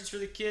Twitter questions for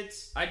the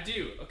kids? I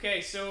do.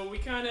 Okay, so we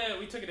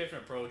took a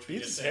different approach.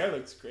 Beebs' hair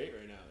looks great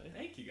right now.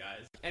 Thank you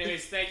guys.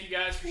 Anyways, thank you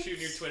guys for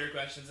shooting your Twitter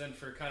questions and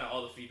for kind of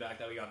all the feedback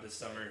that we got this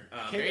summer.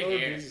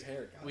 Great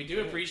hair. We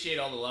do appreciate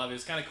all the love. It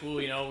was kind of cool,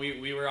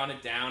 we were on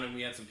it down and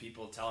we had some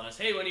people telling us,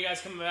 hey, when are you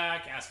guys coming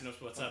back? Asking us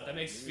what's up. That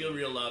makes us feel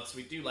real love, so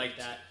we do like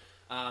that.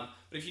 But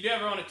if you do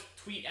ever want to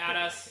tweet at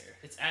us,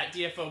 it's at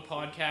DFO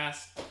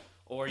Podcast,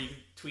 or you can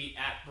tweet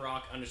at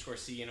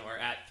Brock_Segan or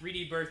at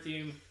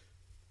 3D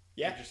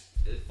Yeah. Just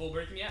full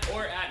Bertham,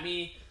 or at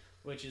me,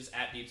 which is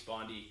at Beeps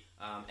Bondy.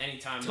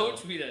 Anytime. Don't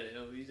tweet at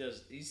him.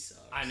 He sucks.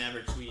 I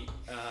never tweet.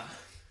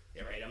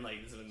 Yeah, right. I'm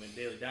like, this is my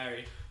daily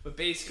diary. But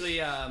basically,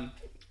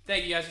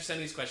 thank you guys for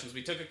sending these questions.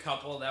 We took a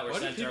couple that were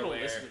sent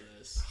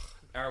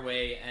our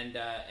way,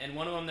 and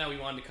one of them that we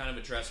wanted to kind of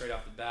address right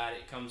off the bat.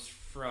 It comes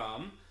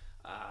from.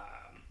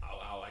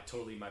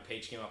 My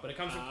page came up, but it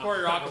comes from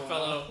Corey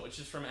Rockefeller, which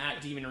is from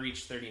at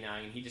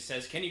DemonReach39. He just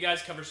says, "Can you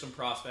guys cover some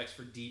prospects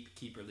for deep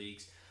keeper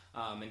leagues?"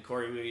 And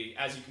Corey,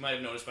 as you might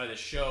have noticed by this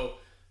show,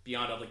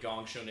 beyond all the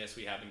gong showness,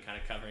 we have been kind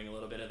of covering a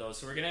little bit of those.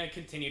 So we're going to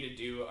continue to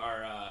do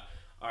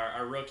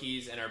our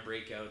rookies and our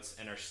breakouts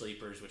and our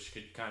sleepers, which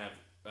could kind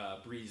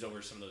of breeze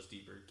over some of those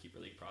deeper keeper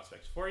league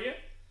prospects for you.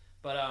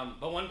 But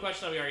one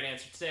question that we already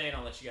answered today, and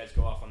I'll let you guys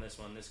go off on this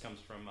one. This comes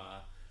from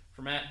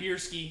Matt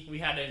Bierski. We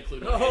had to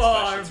include one of his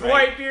questions, our boy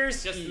right?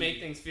 Bierski, just to make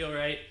things feel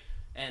right.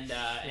 And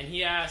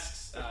he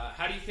asks,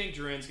 how do you think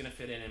Drouin's going to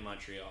fit in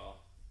Montreal?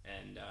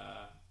 And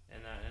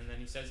then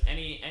he says,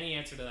 any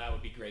answer to that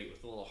would be great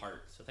with a little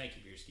heart. So thank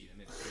you,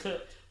 Bierski.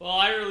 Well,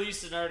 I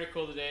released an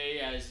article today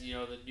as the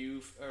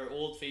new or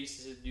old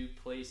faces in new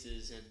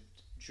places, and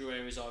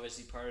Drouin was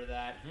obviously part of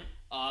that.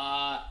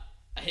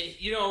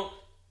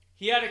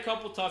 He had a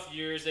couple tough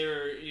years.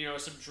 There were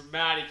some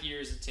dramatic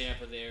years in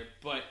Tampa there,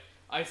 but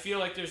I feel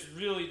like there's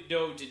really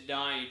no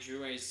denying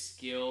Drouin's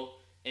skill.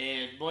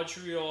 And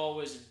Montreal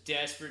was in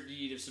desperate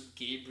need of some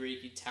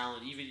game-breaking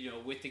talent, even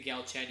with the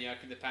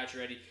Galchenyuk and the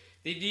Pacioretty.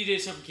 They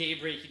needed some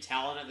game-breaking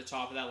talent at the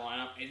top of that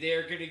lineup, and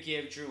they're going to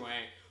give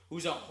Drouin,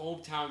 who's a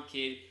hometown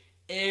kid,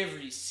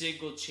 every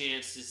single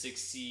chance to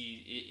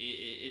succeed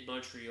in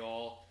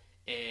Montreal.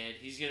 And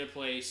he's going to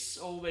play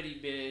so many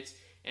minutes.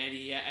 And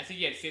I think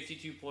he had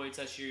 52 points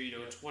last year,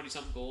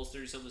 20-something goals,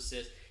 30-something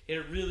assists. He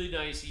had a really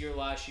nice year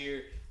last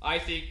year. I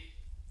think,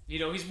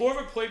 he's more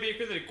of a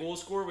playmaker than a goal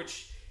scorer,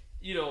 which,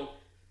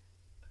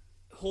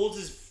 holds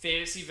his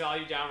fantasy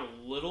value down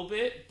a little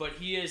bit, but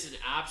he is an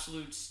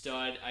absolute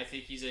stud. I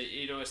think he's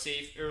a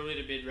safe early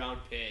to mid round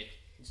pick.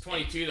 He's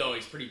 22 though.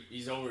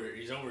 He's over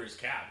his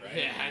cap, right?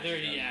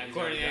 Yeah,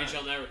 according to the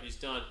NHL Network, he's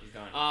done. He's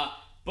done.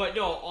 But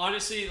no,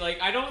 honestly,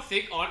 I don't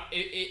think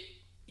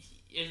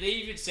and they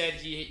even said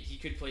he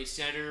could play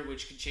center,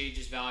 which could change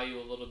his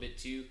value a little bit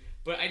too.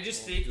 But I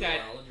just think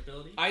that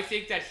I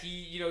think that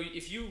he,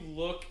 if you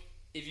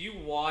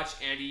watch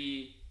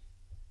any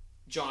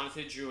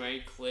Jonathan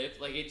Drouin clip,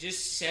 it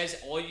just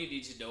says all you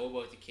need to know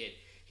about the kid.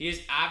 He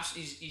is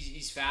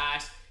he's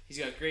fast. He's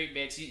got great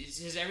mitts. He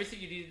says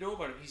everything you need to know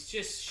about him. He's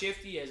just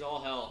shifty as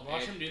all hell.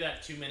 Watch him do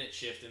that 2-minute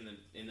shift in the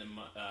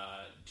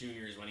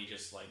juniors when he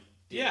just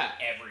did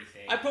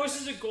everything. I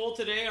posted a goal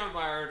today on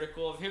my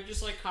article of him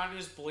just kind of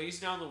just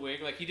blazing down the wing.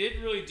 He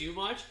didn't really do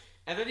much,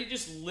 and then he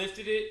just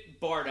lifted it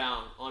bar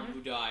down on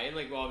Budai.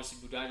 And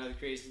obviously Budai not the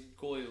greatest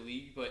goalie in the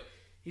league, but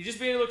he just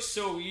made it look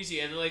so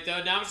easy. And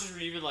the announcers were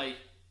even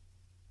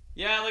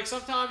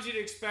sometimes you'd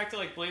expect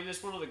to blame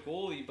this one on the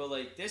goalie, but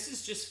this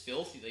is just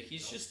filthy.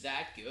 He's just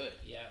that good.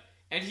 Yeah.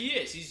 And he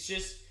is. He's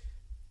just,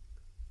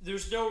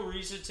 there's no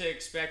reason to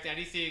expect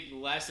anything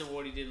less than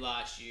what he did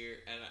last year.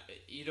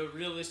 And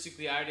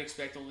realistically, I'd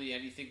expect only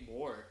anything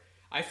more.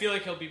 I feel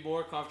like he'll be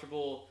more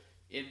comfortable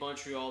in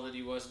Montreal than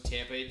he was in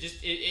Tampa.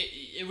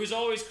 It was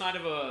always kind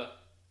of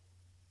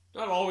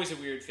not always a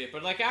weird fit,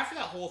 but after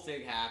that whole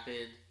thing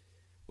happened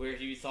where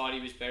he thought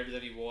he was better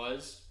than he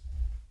was.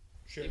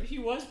 Sure. Maybe he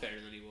was better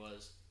than he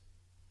was.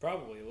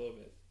 Probably a little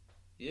bit.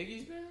 You think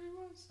he's better than he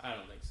was? I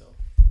don't think so.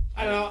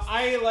 I don't know.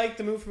 I like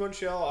the move from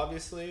Montreal,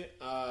 obviously.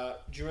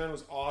 Drouin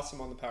was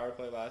awesome on the power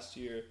play last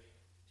year.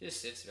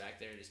 Just sits back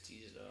there and just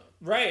tees it up.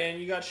 Right,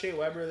 and you got Shea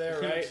Weber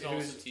there, right?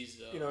 Also tees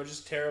it up. You know,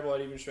 just terrible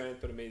at even strength,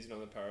 but amazing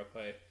on the power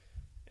play.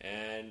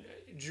 And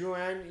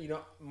Drouin, you know,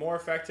 more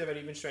effective at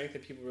even strength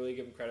than people really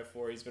give him credit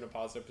for. He's been a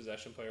positive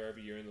possession player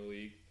every year in the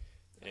league.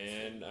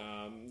 And,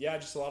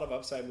 just a lot of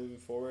upside moving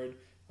forward.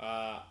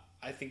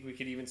 I think we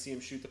could even see him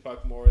shoot the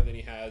puck more than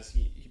he has.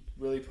 He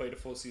really played a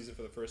full season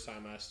for the first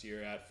time last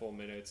year at full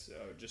minutes,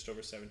 just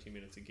over 17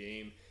 minutes a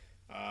game,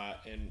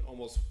 and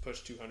almost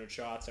pushed 200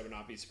 shots. I would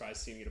not be surprised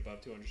to see him get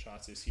above 200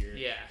 shots this year.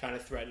 Yeah. Kind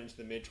of threatened into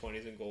the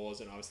mid-20s in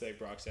goals, and obviously, like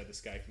Brock said,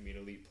 this guy can be an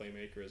elite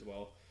playmaker as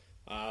well.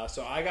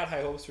 So I got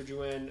high hopes for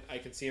Drouin. I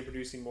can see him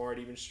producing more at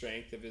even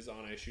strength if his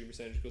on-ice shooting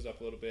percentage goes up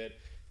a little bit.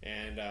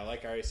 And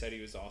like I already said, he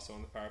was also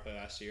on the power play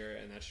last year,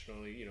 and that should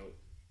only,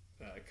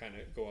 kind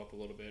of go up a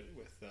little bit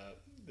with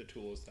the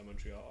tools that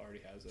Montreal already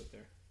has out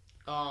there.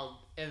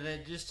 And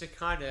then just to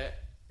kind of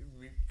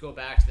go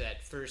back to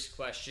that first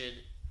question,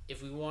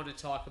 if we want to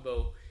talk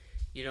about,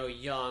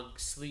 young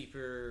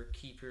sleeper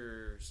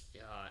keepers,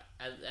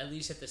 at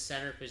least at the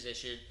center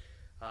position,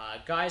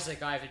 guys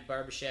like Ivan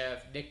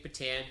Barbashev, Nick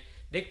Petan.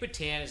 Nick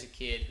Petan is a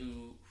kid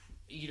who,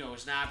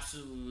 is an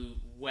absolute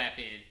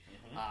weapon.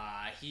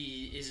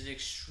 He is an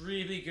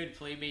extremely good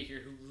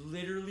playmaker who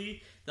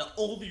literally, the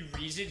only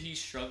reason he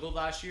struggled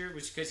last year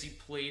was because he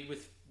played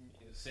with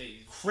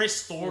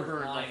Chris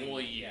Thorburn the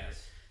whole year.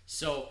 Yes.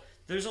 So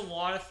there's a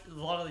lot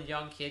of the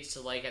young kids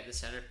to like at the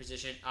center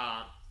position.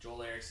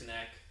 Joel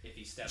Eriksson-Ek, if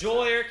he steps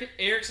Joel up.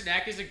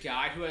 Eriksson-Ek is a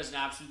guy who has an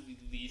absolutely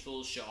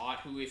lethal shot,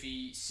 who if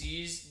he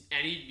sees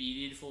any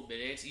meaningful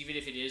minutes, even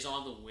if it is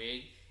on the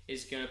wing,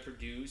 is going to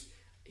produce.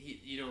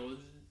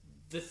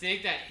 The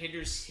thing that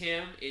hinders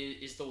him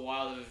is the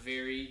Wild have a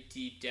very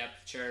deep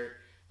depth chart,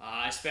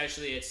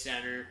 especially at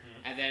center.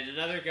 Mm-hmm. And then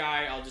another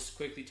guy I'll just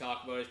quickly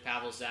talk about is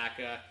Pavel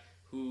Zacha,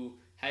 who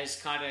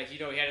has kind of, he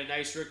had a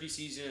nice rookie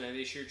season, and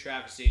this year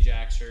Travis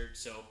Zajac hurt.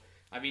 So,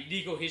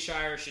 Nico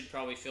Hischier should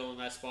probably fill in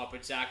that spot,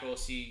 but Zacha will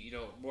see,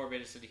 more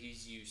minutes than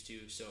he's used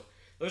to. So,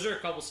 those are a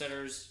couple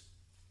centers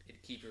in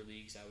keeper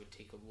leagues I would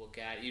take a look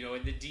at,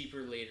 in the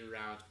deeper later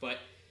rounds. But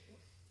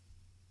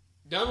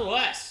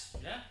nonetheless,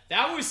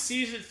 that was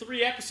Season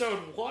 3,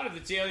 Episode 1 of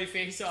the Daily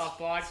Faceoff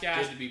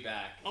Podcast. Good to be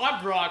back.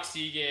 I'm Brock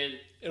Segan.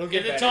 It'll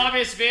get in better. The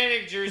Thomas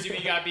Vanek jersey,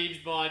 we got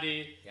Beebs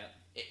Bondi. Yep.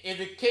 In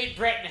the Kate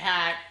Breton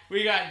hat,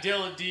 we got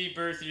Dylan D.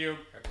 Berthew.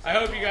 I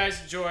hope you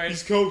guys enjoyed.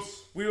 East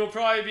Coast. We will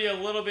probably be a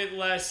little bit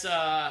less...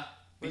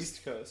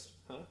 East Coast,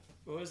 huh?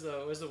 What was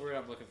the word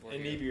I'm looking for?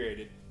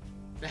 Inebriated.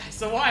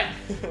 So what?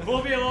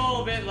 We'll be a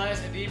little bit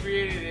less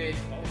inebriated in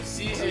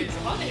season.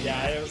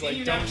 Yeah, it was like,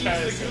 don't try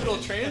to say Google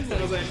it. Translate.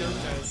 I was like, don't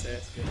try to say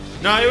it.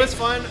 No, it was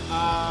fun.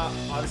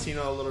 Obviously,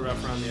 a little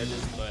rough around the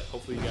edges, but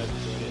hopefully you guys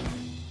enjoyed it.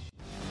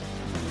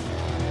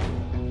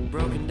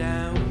 Broken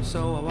down,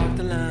 so I walked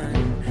the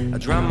line. I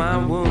dropped my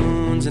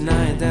wounds and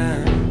I ain't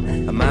down.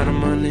 I'm out of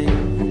money,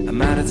 I'm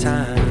out of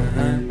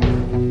time.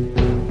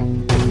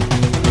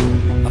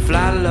 I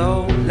fly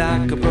low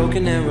like a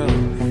broken arrow.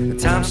 The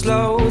time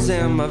slows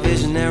and my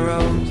vision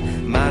narrows.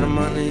 I'm out of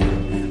money,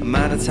 I'm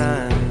out of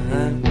time.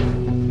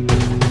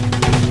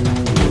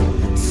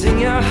 Sing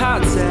your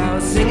hearts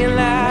out, sing it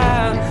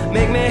loud.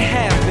 Make me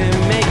happy,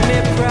 make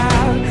me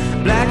proud.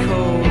 Black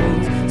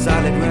holes,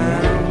 solid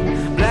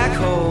ground. Black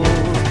holes,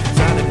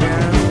 solid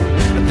ground.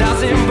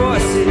 1,000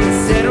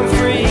 voices set them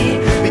free.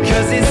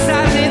 Because this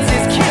silence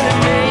is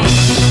killing me.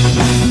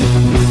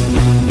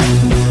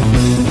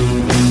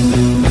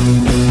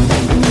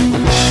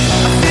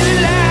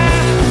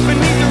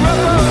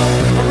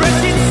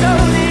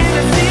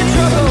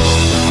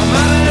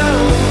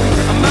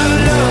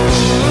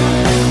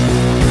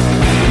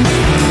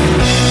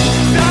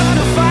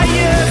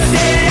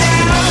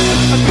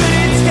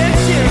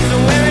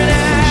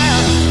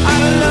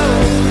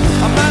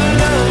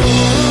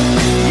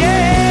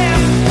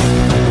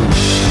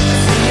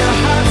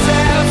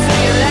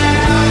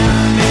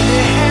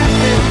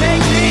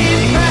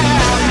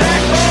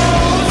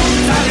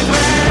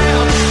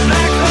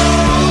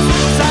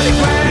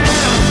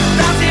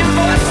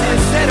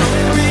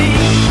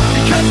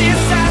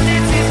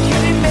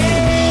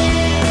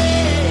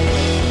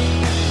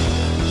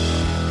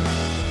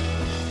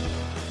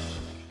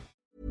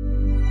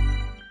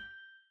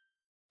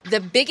 The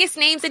biggest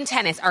names in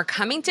tennis are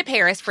coming to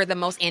Paris for the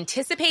most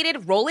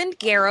anticipated Roland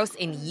Garros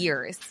in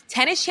years.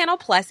 Tennis Channel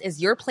Plus is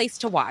your place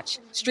to watch.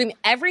 Stream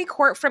every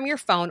court from your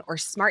phone or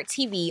smart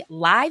TV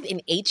live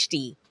in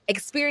HD.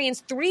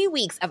 Experience 3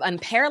 weeks of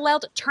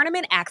unparalleled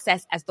tournament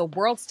access as the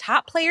world's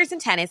top players in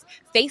tennis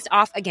face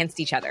off against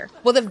each other.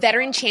 Will the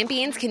veteran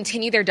champions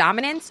continue their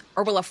dominance,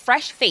 or will a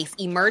fresh face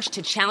emerge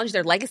to challenge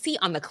their legacy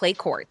on the clay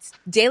courts?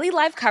 Daily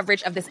live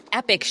coverage of this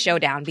epic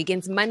showdown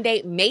begins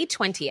Monday, May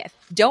 20th.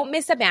 Don't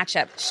miss a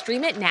matchup.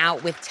 Stream it now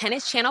with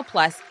Tennis Channel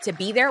Plus to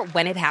be there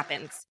when it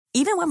happens.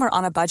 Even when we're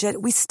on a budget,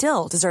 we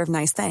still deserve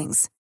nice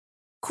things.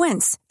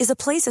 Quince is a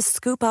place to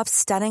scoop up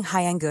stunning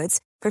high-end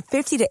goods for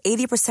 50 to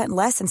 80%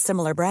 less than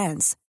similar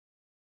brands.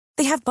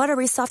 They have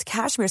buttery soft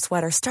cashmere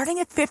sweaters starting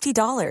at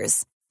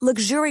 $50,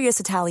 luxurious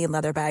Italian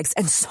leather bags,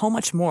 and so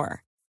much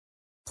more.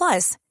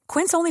 Plus,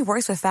 Quince only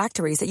works with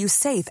factories that use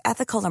safe,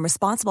 ethical, and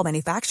responsible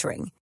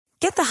manufacturing.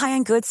 Get the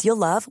high-end goods you'll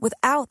love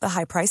without the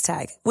high price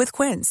tag with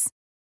Quince.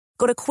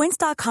 Go to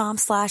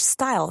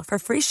quince.com/style for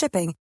free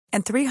shipping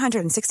and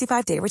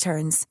 365-day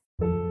returns.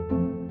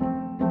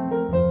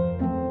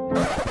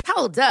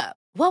 Hold up.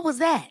 What was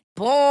that?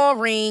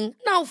 Boring.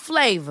 No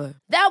flavor.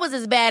 That was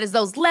as bad as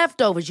those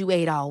leftovers you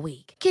ate all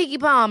week. Keke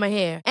Palmer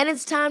here, and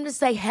it's time to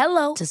say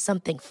hello to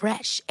something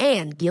fresh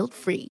and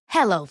guilt-free.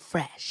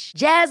 HelloFresh.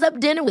 Jazz up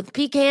dinner with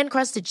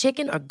pecan-crusted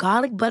chicken or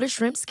garlic butter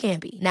shrimp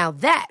scampi. Now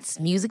that's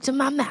music to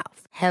my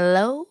mouth.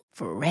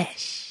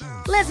 HelloFresh.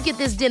 Let's get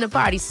this dinner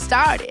party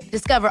started.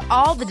 Discover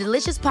all the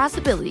delicious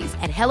possibilities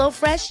at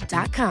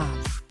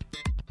HelloFresh.com.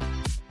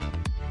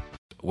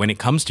 When it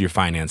comes to your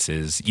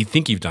finances, you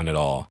think you've done it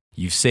all.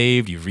 You've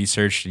saved, you've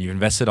researched, and you've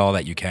invested all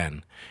that you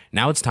can.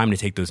 Now it's time to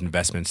take those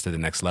investments to the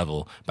next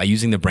level by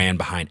using the brand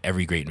behind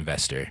every great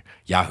investor,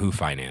 Yahoo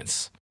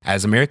Finance.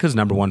 As America's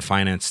 #1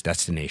 finance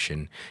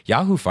destination,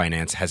 Yahoo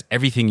Finance has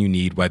everything you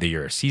need, whether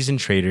you're a seasoned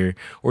trader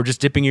or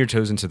just dipping your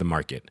toes into the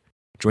market.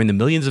 Join the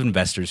millions of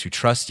investors who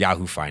trust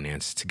Yahoo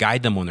Finance to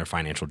guide them on their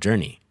financial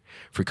journey.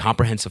 For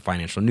comprehensive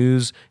financial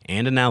news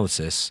and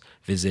analysis,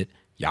 visit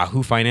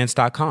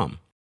yahoofinance.com.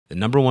 The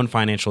 #1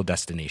 financial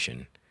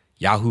destination,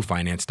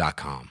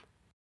 yahoofinance.com.